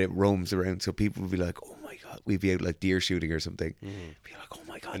 But it roams around. So people would be like, oh my God. We'd be out like deer shooting or something. Mm-hmm. Be like, oh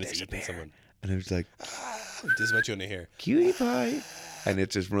my God, And it's there's a eating bear. someone. And I was like, This is what you want to hear. cutie pie. And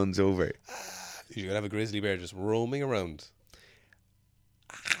it just runs over. You're going to have a grizzly bear just roaming around.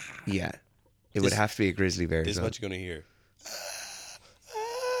 Yeah. It would This- have to be a grizzly bear. This as is well. what you're going to hear.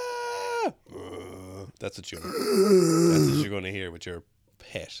 That's what you're going to hear with your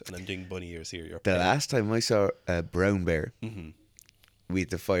pet. And I'm doing bunny ears here. Your The pet. last time I saw a brown bear, we had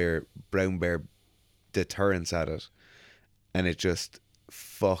to fire brown bear deterrence at it, and it just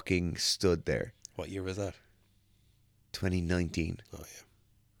fucking stood there. What year was that? 2019. Oh, yeah.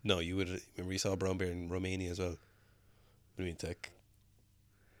 No, you would remember you saw a brown bear in Romania as well. I mean, like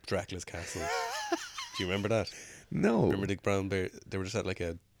Dracula's castle. Do you remember that? No. Remember the brown bear? They were just at like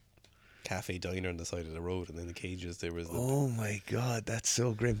a cafe diner on the side of the road, and in the cages there was the Oh my God, that's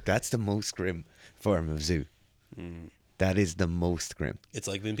so grim. That's the most grim form of zoo. That is the most grim. It's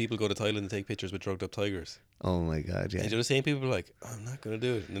like when people go to Thailand and take pictures with drugged up tigers. Oh my God, yeah. And you're the same people are like, oh, I'm not going to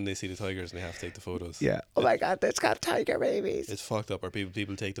do it. And then they see the tigers and they have to take the photos. Yeah. Oh my God, that's got tiger babies. It's fucked up. Or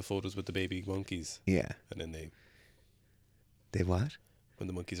people take the photos with the baby monkeys. Yeah. And then They what? when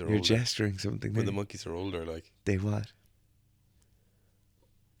the monkeys are You're older. gesturing something When there. the monkeys are older, like, They what?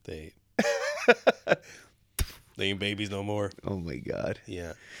 they ain't babies no more. Oh my God.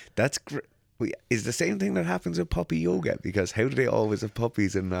 Yeah. That's is the same thing that happens with puppy yoga, because how do they always have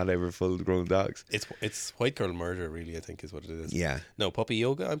puppies and not ever full grown dogs? It's white girl murder, really, I think is what it is. Yeah. No, puppy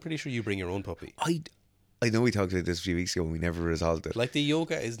yoga, I'm pretty sure you bring your own puppy. I know we talked about this a few weeks ago and we never resolved it. Like, the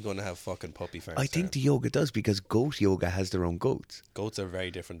yoga isn't going to have fucking puppy farms. I think there. the yoga does, because goat yoga has their own goats. Goats are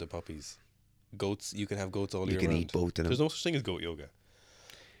very different than puppies. Goats, you can have goats all You year can round. eat both of them. There's no such thing as goat yoga.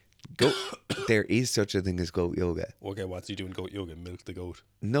 Goat, there is such a thing as goat yoga. Okay, what's you doing goat yoga? Milk the goat.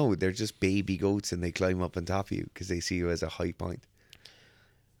 No, they're just baby goats and they climb up on top of you because they see you as a high point.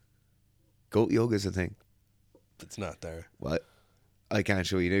 Goat yoga is a thing. It's not there. What? I can't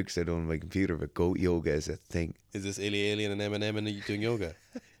show you now because I don't have my computer, but goat yoga is a thing. Is this Alien and Eminem and you doing yoga?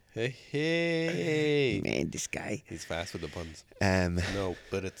 Hey. Man, this guy. He's fast with the puns. Um, No,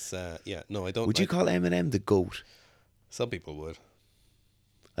 but it's, yeah, no, I don't. would you call Eminem the goat? Some people would.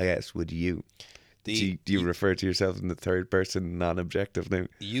 I guess, would you? The, Do you refer to yourself in the third person, non-objective now?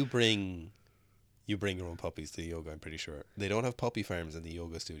 You bring your own puppies to yoga, I'm pretty sure. They don't have puppy farms in the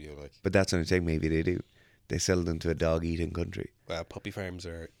yoga studio, like. But that's what I'm saying, maybe they do. They sell them to a dog-eating country. Well, puppy farms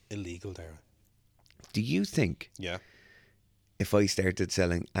are illegal there. Do you think Yeah. if I started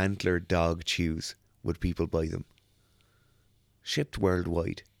selling antler dog chews, would people buy them? Shipped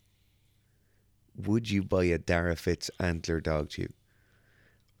worldwide. Would you buy a Dara Fitz antler dog chew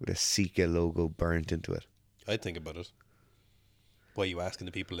with a Sika logo burnt into it? I'd think about it. Why are you asking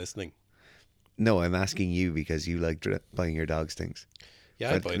the people listening? No, I'm asking you because you like buying your dogs things.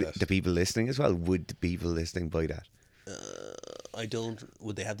 Yeah, I'd But buy that. the people listening as well, would the people listening buy that? I don't.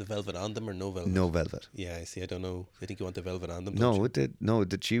 Would they have the velvet on them or no velvet? No velvet. Yeah, I see. I don't know. I think you want the velvet on them. No, don't you?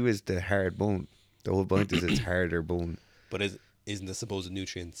 the chew is the hard bone. The whole point is it's harder bone. But isn't the supposed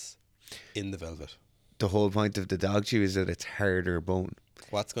nutrients in the velvet? The whole point of the dog chew is that it's harder bone.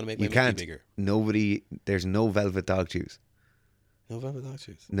 What's going to make You my can't. monkey bigger? There's no velvet dog chews. No velvet dog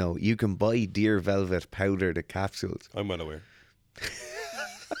chews. No, you can buy deer velvet powder, the capsules. I'm well aware.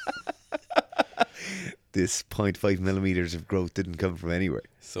 This 0.5 millimeters of growth didn't come from anywhere.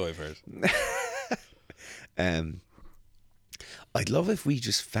 So I've heard. I'd love if we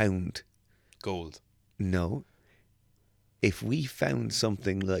just found, Gold. no, if we found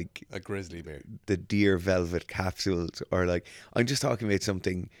something like A grizzly bear. the deer velvet capsules, or like, I'm just talking about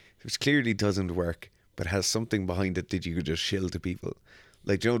something which clearly doesn't work but has something behind it that you could just shill to people,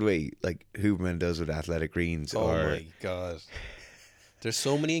 like, do you know the way like Huberman does with athletic greens, Oh or my god. There's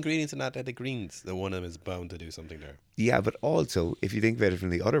so many ingredients in athletic greens that one of them is bound to do something there. yeah, but also if you think about it from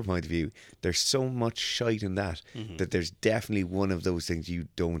the other point of view, there's so much shite in that that there's definitely one of those things you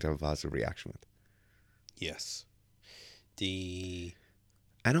don't have a positive reaction with. Yes. The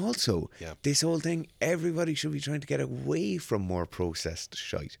And also, Yeah. this whole thing, everybody should be trying to get away from more processed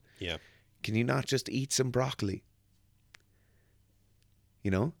shite. Yeah. Can you not just eat some broccoli?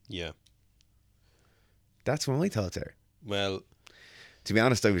 You know? Yeah. That's what my thoughts are. Well, To be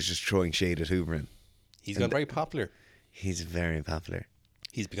honest, I was just throwing shade at Huberman. he's gone very popular. He's very popular.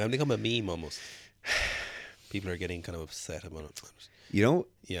 He's become a meme almost. People are getting kind of upset about it. You know,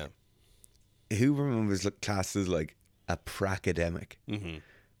 Yeah. Huberman was classed as like a pracademic. Mm-hmm.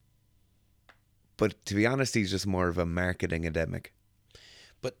 But to be honest, he's just more of a marketing academic.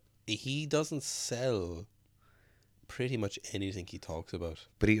 But he doesn't sell pretty much anything he talks about.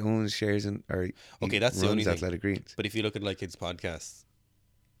 But he owns shares in, or he Okay, that's the only runs thing. Athletic Greens. But if you look at like his podcasts,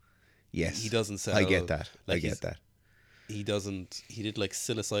 Yes. he doesn't sell. I get that. Like I get that. He doesn't. He did like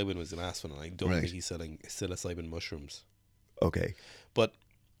psilocybin was the last one, and I don't Right. think he's selling psilocybin mushrooms. Okay. But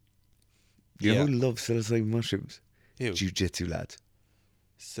You yeah, know who loves psilocybin mushrooms? Ew. Jiu-jitsu lads.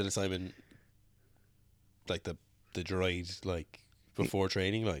 Psilocybin, like the dried like before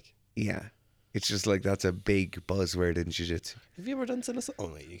training, like. Yeah. It's just like that's a big buzzword in jiu-jitsu. Have you ever done psilocybin?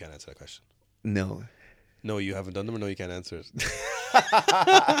 Oh wait, you can't answer that question. No. No, you haven't done them, or no, you can't answer it.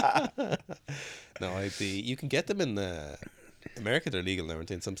 No, you can get them in America. They're legal now, aren't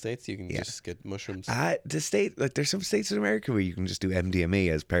they? In some states, you can Yeah. just get mushrooms. The state, like, there's some states in America where you can just do MDMA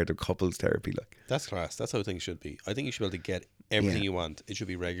as part of couples therapy. Like, That's class. That's how things should be. I think you should be able to get everything Yeah. you want. It should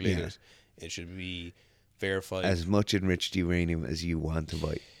be regulated. It should be verified. as much enriched uranium as you want to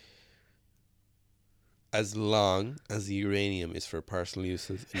buy. As long as the uranium is for personal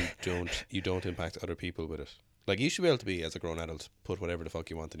uses and you don't impact other people with it. Like, you should be able to be, as a grown adult, put whatever the fuck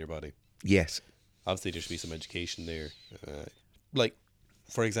you want in your body. Yes. Obviously there should be some education there. Like,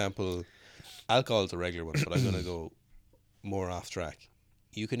 for example, alcohol is a regular one, but I'm going to go more off track.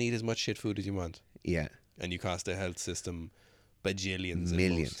 You can eat as much shit food as you want, Yeah. and you cost the health system bajillions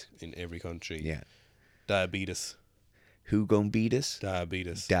Millions. in every country. Yeah. Diabetes. Who gon' beat us?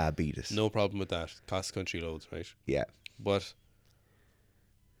 Diabetes. Diabetes. No problem with that. Costs country loads, right? Yeah. But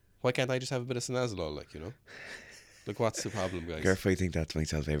why can't I just have a bit of sinazolol, like, you know? Like, what's the problem, guys? Careful, I think that to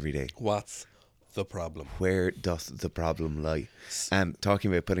myself every day. What's the problem? Where doth the problem lie?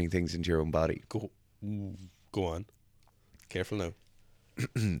 Talking about putting things into your own body. Go on. Careful now.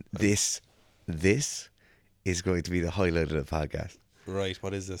 This is going to be the highlight of the podcast. Right,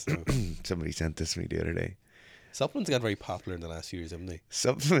 what is this now? Somebody sent this to me the other day. Supplements got very popular in the last few years, haven't they?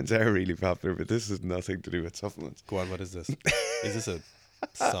 Supplements are really popular, but this has nothing to do with supplements. Go on, what is this? Is this a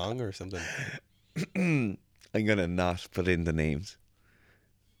song or something? I'm going to not put in the names.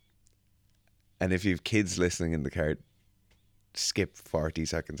 And if you have kids listening in the car, skip 40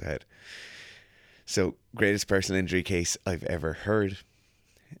 seconds ahead. So, greatest personal injury case I've ever heard.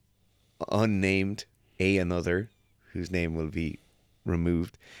 Unnamed, another, whose name will be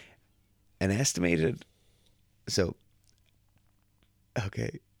removed. An estimated... So,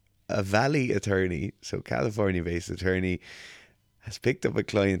 okay, a Valley attorney, so California-based attorney, has picked up a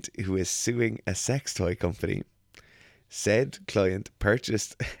client who is suing a sex toy company. Said client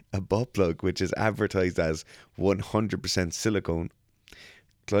purchased a butt plug which is advertised as 100% silicone.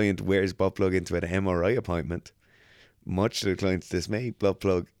 Client wears butt plug into an MRI appointment. Much to the client's dismay, butt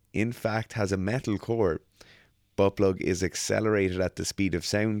plug in fact has a metal core. Butt plug is accelerated at the speed of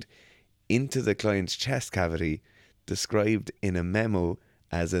sound into the client's chest cavity, described in a memo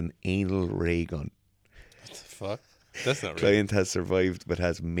as an anal ray gun. What the fuck? That's not real. Client has survived but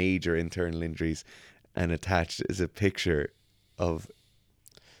has major internal injuries, and attached is a picture of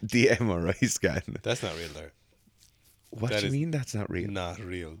the MRI scan. That's not real there. What That do you is mean that's not real? Not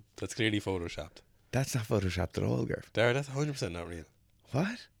real. That's clearly photoshopped. That's not photoshopped at all, Garth. There, that's 100% not real.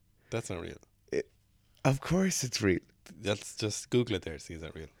 What? That's not real. Of course it's real. That's just Google it there, see is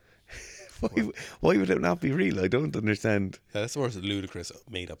that real. Why would it not be real? I don't understand. Yeah, that's the worst ludicrous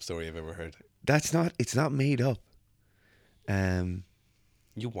made up story I've ever heard. It's not made up.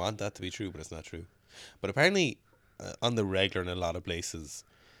 You want that to be true, but it's not true. But apparently, on the regular in a lot of places,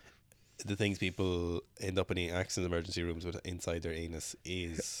 the things people end up in accident emergency rooms with inside their anus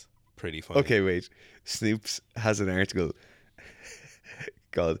is pretty funny. Okay, wait. Snoops has an article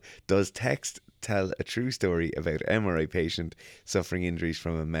called "Does Text tell a true story about MRI patient suffering injuries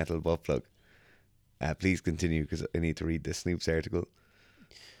from a metal butt plug. Please continue because I need to read the Snoops article.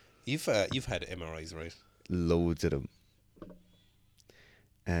 You've had MRIs, right? Loads of them.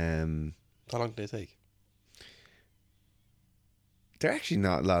 How long do they take? They're actually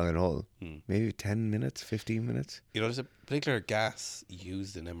not long at all. Hmm. Maybe 10 minutes, 15 minutes. You know, there's a particular gas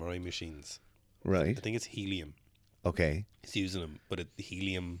used in MRI machines. Right. I think it's helium. Okay. It's using them, but the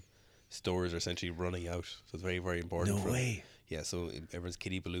helium stores are essentially running out, so it's very, very important. No way. Yeah, so everyone's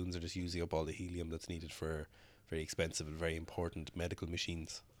kiddie balloons are just using up all the helium that's needed for very expensive and very important medical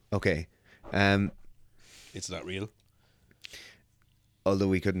machines. Okay. It's not real. Although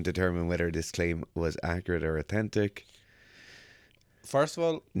we couldn't determine whether this claim was accurate or authentic, First of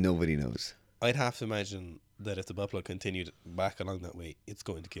all, nobody knows. I'd have to imagine that if the butt plug continued back along that way, it's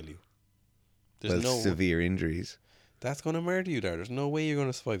going to kill you. There's Well, severe injuries. That's going to murder you there. There's no way you're going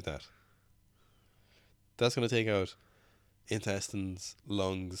to survive that. That's going to take out intestines,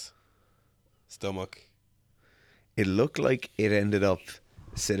 lungs, stomach. It looked like it ended up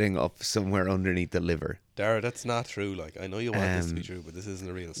sitting up somewhere underneath the liver. Dara, that's not true. Like, I know you want this to be true, but this isn't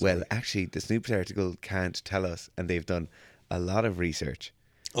a real story. Well, actually, the Snoops article can't tell us, and they've done a lot of research.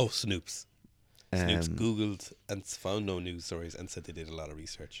 Oh, Snoops. Snoops Googled and found no news stories and said they did a lot of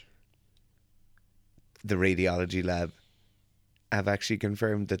research. The radiology lab have actually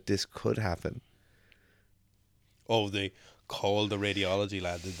confirmed that this could happen. Oh, they called the radiology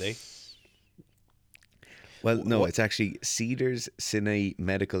lab, did they? Well, no, it's actually Cedars Sinai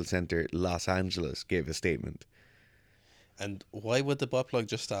Medical Center, Los Angeles, gave a statement. And why would the butt plug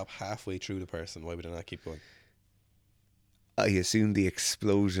just stop halfway through the person? Why would it not keep going? I assume the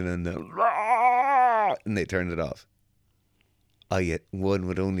explosion and and they turned it off. One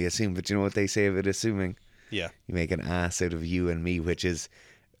would only assume, but you know what they say about assuming? Yeah. You make an ass out of you and me, which is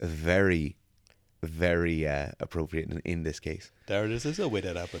very, very appropriate in this case. There it is. There's no way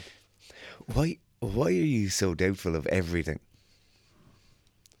that happened. Why are you so doubtful of everything?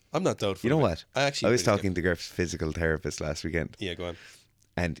 I'm not doubtful. You know what? I was talking to Griff's physical therapist last weekend. Yeah, go on.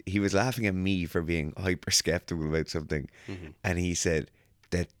 And he was laughing at me for being hyper skeptical about something. Mm-hmm. And he said,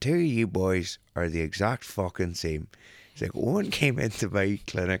 the two of you boys are the exact fucking same. He's like, one came into my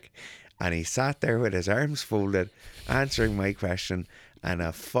clinic and he sat there with his arms folded, answering my question and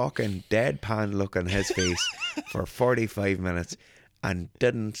a fucking deadpan look on his face for 45 minutes and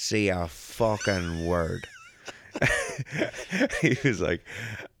didn't say a fucking word. He was like,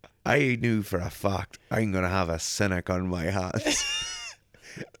 I knew for a fact I'm going to have a cynic on my hands.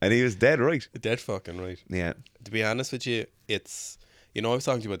 And he was dead right. Dead fucking right. Yeah. To be honest with you, it's... You know, I was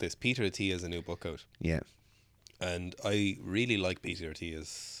talking to you about this. Peter Attia has a new book out. Yeah. And I really like Peter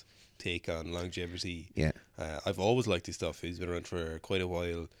Attia's take on longevity. Yeah. I've always liked his stuff. He's been around for quite a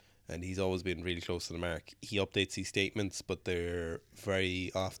while and he's always been really close to the mark. He updates these statements, but they're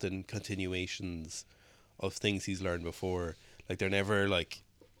very often continuations of things he's learned before. Like, they're never like,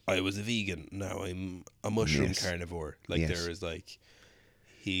 I was a vegan, now I'm a mushroom carnivore. Like, there is like...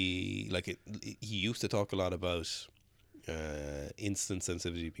 He used to talk a lot about instant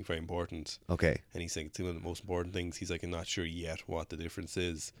sensitivity being very important. Okay. And he's saying it's one of the most important things. He's like, I'm not sure yet what the difference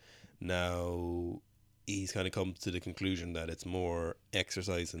is. Now he's kind of come to the conclusion that it's more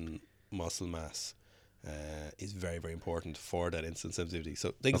exercise and muscle mass is very, very important for that instant sensitivity.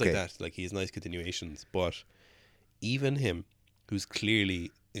 So things like that, like he has nice continuations. But even him, who's clearly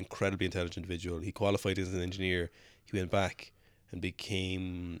incredibly intelligent individual, he qualified as an engineer. He went back and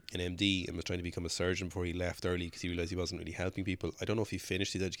became an MD and was trying to become a surgeon before he left early because he realised he wasn't really helping people. I don't know if he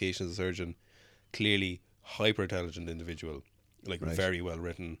finished his education as a surgeon. Clearly, hyper intelligent individual, like very well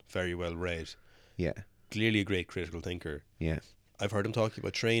written, very well read. Yeah. Clearly a great critical thinker. Yeah. I've heard him talking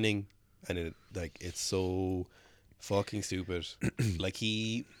about training, and it's so fucking stupid. Like,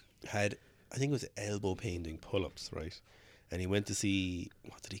 he had, I think it was elbow pain doing pull-ups, right? And he went to see,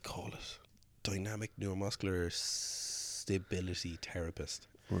 what did he call it? Dynamic neuromuscular stability therapist.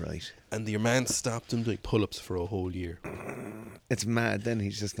 Right. And your man stopped him doing pull-ups for a whole year. It's mad then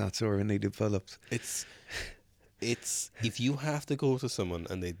he's just not sore when they do pull-ups. It's if you have to go to someone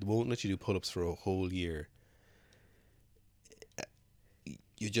and they won't let you do pull-ups for a whole year,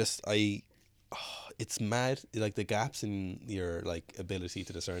 it's mad. Like, the gaps in your like ability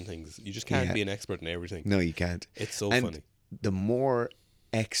to discern things, you just can't be an expert in everything. No, you can't. It's so funny. The more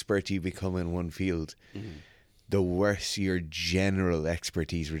expert you become in one field, the worse your general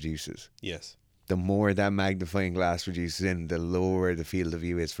expertise reduces. Yes. The more that magnifying glass reduces in, the lower the field of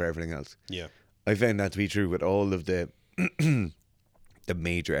view is for everything else. Yeah. I found that to be true with all of the the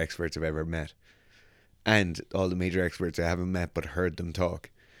major experts I've ever met. And all the major experts I haven't met but heard them talk.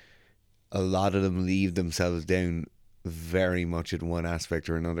 a lot of them leave themselves down very much in one aspect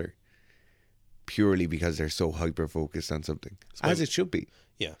or another, purely because they're so hyper focused on something, why as it should be.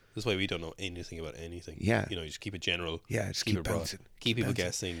 Yeah, that's why we don't know anything about anything. Yeah. You just keep it general. Yeah, just keep keep it broad. bouncing. Keep people bouncing.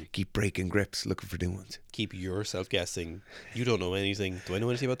 guessing. Keep breaking grips, looking for new ones. Keep yourself guessing. You don't know anything. Do I know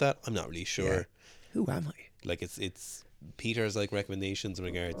anything about that? I'm not really sure. Yeah. Who am I? Like it's Peter's like recommendations in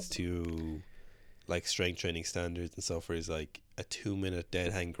regards to like strength training standards and stuff, where he's like a 2-minute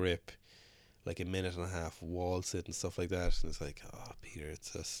dead hang grip, like a minute and a half wall sit and stuff like that. And it's like, oh, Peter,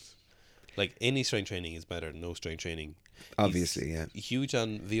 it's just like any strength training is better than no strength training. Obviously, yeah. Huge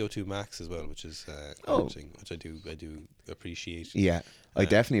on VO2 max as well, which is interesting, which I do appreciate. Yeah, I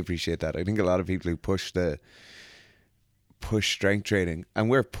definitely appreciate that. I think a lot of people who push strength training, and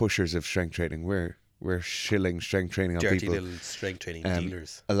we're pushers of strength training. We're shilling strength training on Dirty people. little strength training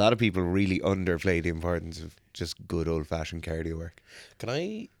dealers. A lot of people really underplay the importance of just good old fashioned cardio work. Can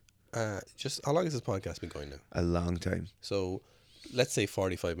I just, how long has this podcast been going now? A long time. So let's say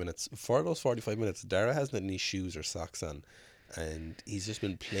 45 minutes. For those 45 minutes, Dara hasn't had any shoes or socks on, and he's just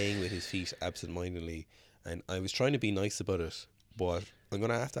been playing with his feet absentmindedly. And I was trying to be nice about it, but I'm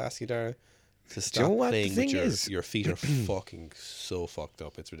going to have to ask you, Dara, to stop you know what the playing thing with is? your feet are fucking so fucked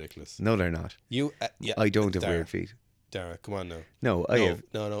up. It's ridiculous. No, they're not. You, yeah, I don't have Dara, weird feet. Dara, come on now. No, I have.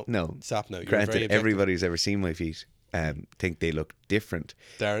 No. Stop now. You're very Granted, objective. everybody who's ever seen my feet think they look different.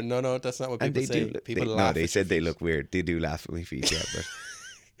 Dara, no, that's not what And people they say. do. People No, laugh. they at said your they feet. look weird. They do laugh at my feet, yeah, but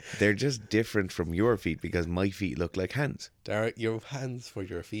they're just different from your feet because my feet look like hands. Dara, your hands for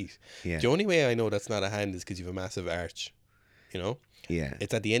your feet. Yeah. The only way I know that's not a hand is because you have a massive arch. Yeah.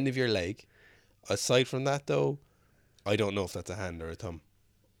 It's at the end of your leg. Aside from that, though, I don't know if that's a hand or a thumb.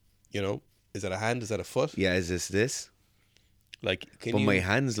 Is that a hand? Is that a foot? Yeah, is this? Like, But my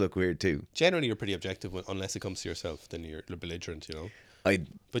hands look weird too. generally you're pretty objective unless it comes to yourself. Then you're belligerent. I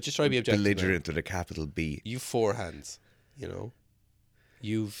But just try to be objective. belligerent with a capital B. You've 4 hands.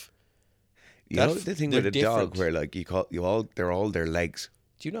 You've. You That know f- the thing they're with a dog different. where like they're all their legs.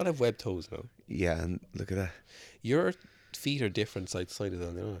 Do you not have webbed toes now? Yeah, and look at that. Your feet are different side to side, are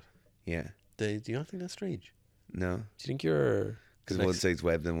they not? Yeah. Do you not think that's strange? No. Do you think you're Because the one next- side's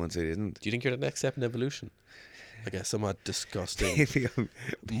webbed and one side isn't. Do you think you're the next step in evolution? Like a somewhat disgusting Maybe I'm,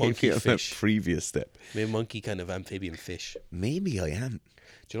 monkey maybe I'm fish. a previous step. maybe monkey kind of amphibian fish. Maybe I am.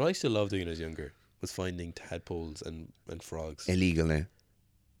 Do you know what I used to love doing as younger? Was finding tadpoles and frogs. Illegal now.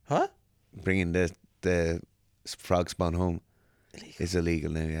 Huh? Bringing the frog spawn home Illegal. is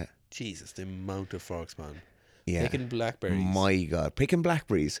illegal now, yeah. Jesus, the amount of frog spawn. Yeah. Picking blackberries. My God. Picking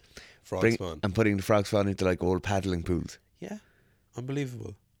blackberries. Frog spawn. And putting the frog spawn into like old paddling pools. Yeah.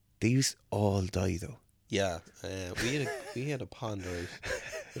 Unbelievable. They used to all die though. Yeah. We had a pond, right?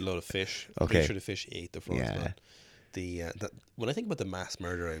 With a lot of fish. Okay. Pretty sure the fish ate the frog Yeah. spawn. When I think about the mass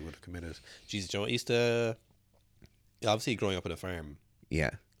murder I would have committed, Jesus, do you know what I used to, obviously growing up on a farm,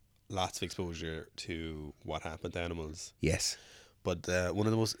 Yeah. lots of exposure to what happened to animals. Yes. But one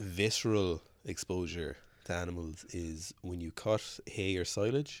of the most visceral exposure to animals is when you cut hay or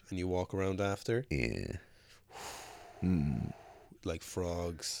silage and you walk around after, Yeah. like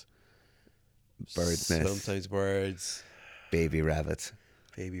frogs, Birds' nests. sometimes birds, Baby rabbits.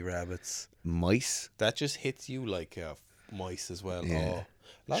 baby rabbits. Mice. That just hits you like mice as well. Yeah. Oh.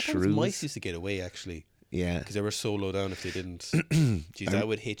 A lot of times Shrews. mice used to get away actually Yeah. because they were so low down if they didn't. Geez, that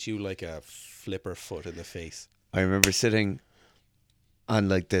would hit you like a flipper foot in the face. I remember sitting on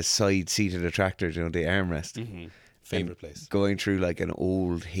like the side seat of the tractor, you know, the armrest, Favorite place. going through like an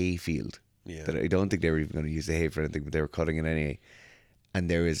old hay field Yeah. that I don't think they were even going to use the hay for anything, but they were cutting it anyway. And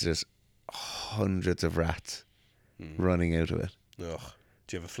there was just hundreds of rats running out of it. Ugh.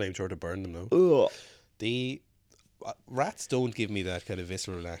 Do you have a flamethrower to burn them though? Ugh. The rats don't give me that kind of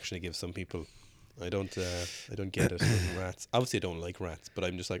visceral reaction it gives some people. I don't get it with rats. Obviously, I don't like rats, but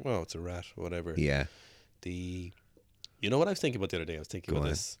I'm just like, oh, it's a rat, whatever. Yeah. You know what I was thinking about the other day? I was thinking Go about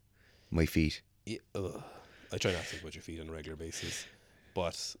on. this. My feet. Yeah, I try not to think about your feet on a regular basis,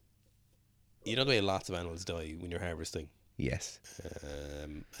 but you know the way lots of animals die when you're harvesting, Yes.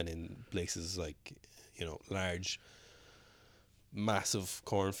 and in places like large, massive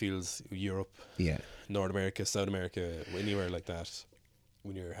cornfields, Europe, Yeah. North America, South America, anywhere like that,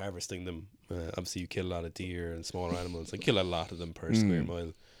 when you're harvesting them, obviously you kill a lot of deer and smaller animals. I kill a lot of them per square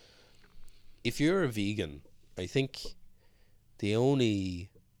mile. If you're a vegan, I think the only,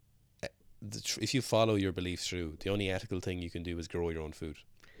 if you follow your beliefs through, the only ethical thing you can do is grow your own food.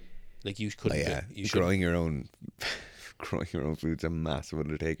 Like you couldn't. Yeah. You should. Growing your own food's a massive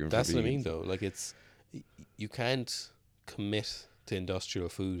undertaking. That's for what I mean, vegans. though. Like you can't commit to industrial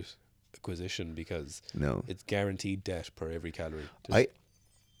food acquisition because No. it's guaranteed debt per every calorie. I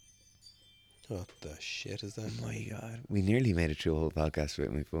What the shit is that? My God, we nearly made it through a whole podcast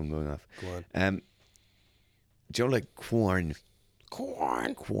with my phone going off. Go on. Do you know, like corn,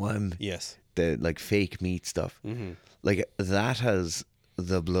 Yes. the like fake meat stuff, Mm-hmm. like that has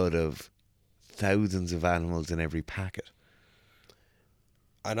the blood of thousands of animals in every packet.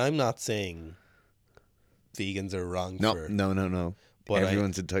 And I'm not saying vegans are wrong No, for... no. But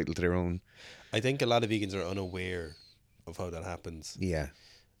Everyone's entitled to their own. I think a lot of vegans are unaware of how that happens. Yeah.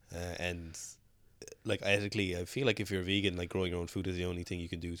 And like ethically, I feel like if you're a vegan, like growing your own food is the only thing you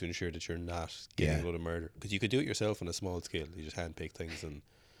can do to ensure that you're not getting Yeah. a load of murder. Because you could do it yourself on a small scale. You just handpick things and...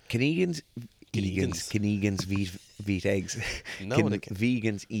 Can vegans eat eggs? No, Can they can.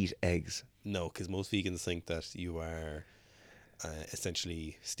 vegans eat eggs? No, because most vegans think that you are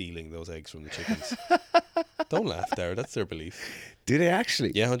essentially stealing those eggs from the chickens. Don't laugh there. That's their belief. Do they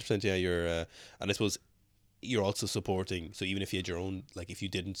actually? Yeah, 100%. Yeah, you're... and I suppose you're also supporting... So even if you had your own... Like if you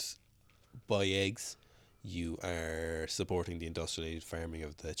didn't buy eggs, you are supporting the industrialized farming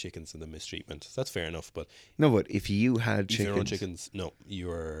of the chickens and the mistreatment. So that's fair enough, but No, but if you had if your own chickens, chickens, no,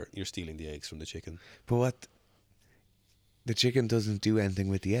 you're stealing the eggs from the chicken. but what? The chicken doesn't do anything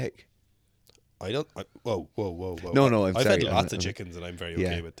with the egg. I don't. Whoa. No, I'm I've sorry, had lots I'm- of chickens, and I'm very Yeah.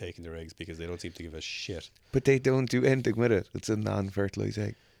 okay with taking their eggs because they don't seem to give a shit. But they don't do anything with it. It's a non-fertilized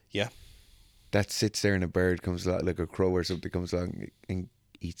egg. Yeah, That sits there and a bird comes along, like a crow or something comes along and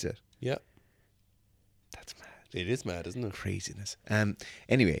eats it. yeah, That's mad. it is mad, isn't it? Craziness.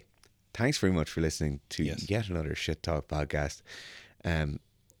 Anyway, thanks very much for listening to Yes. yet another Shit Talk podcast.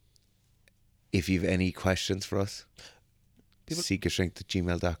 If you've any questions for us,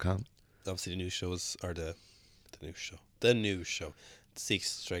 seekastrength@gmail.com. Obviously, the news shows are the new show. Seek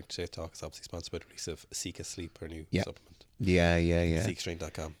Strength Talk is obviously sponsored by the release of Sika Sleep, our new Yeah. supplement. Yeah.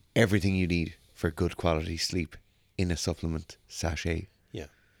 Seekstrength.com. Everything you need for good quality sleep in a supplement sachet. Yeah.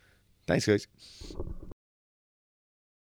 Thanks, guys.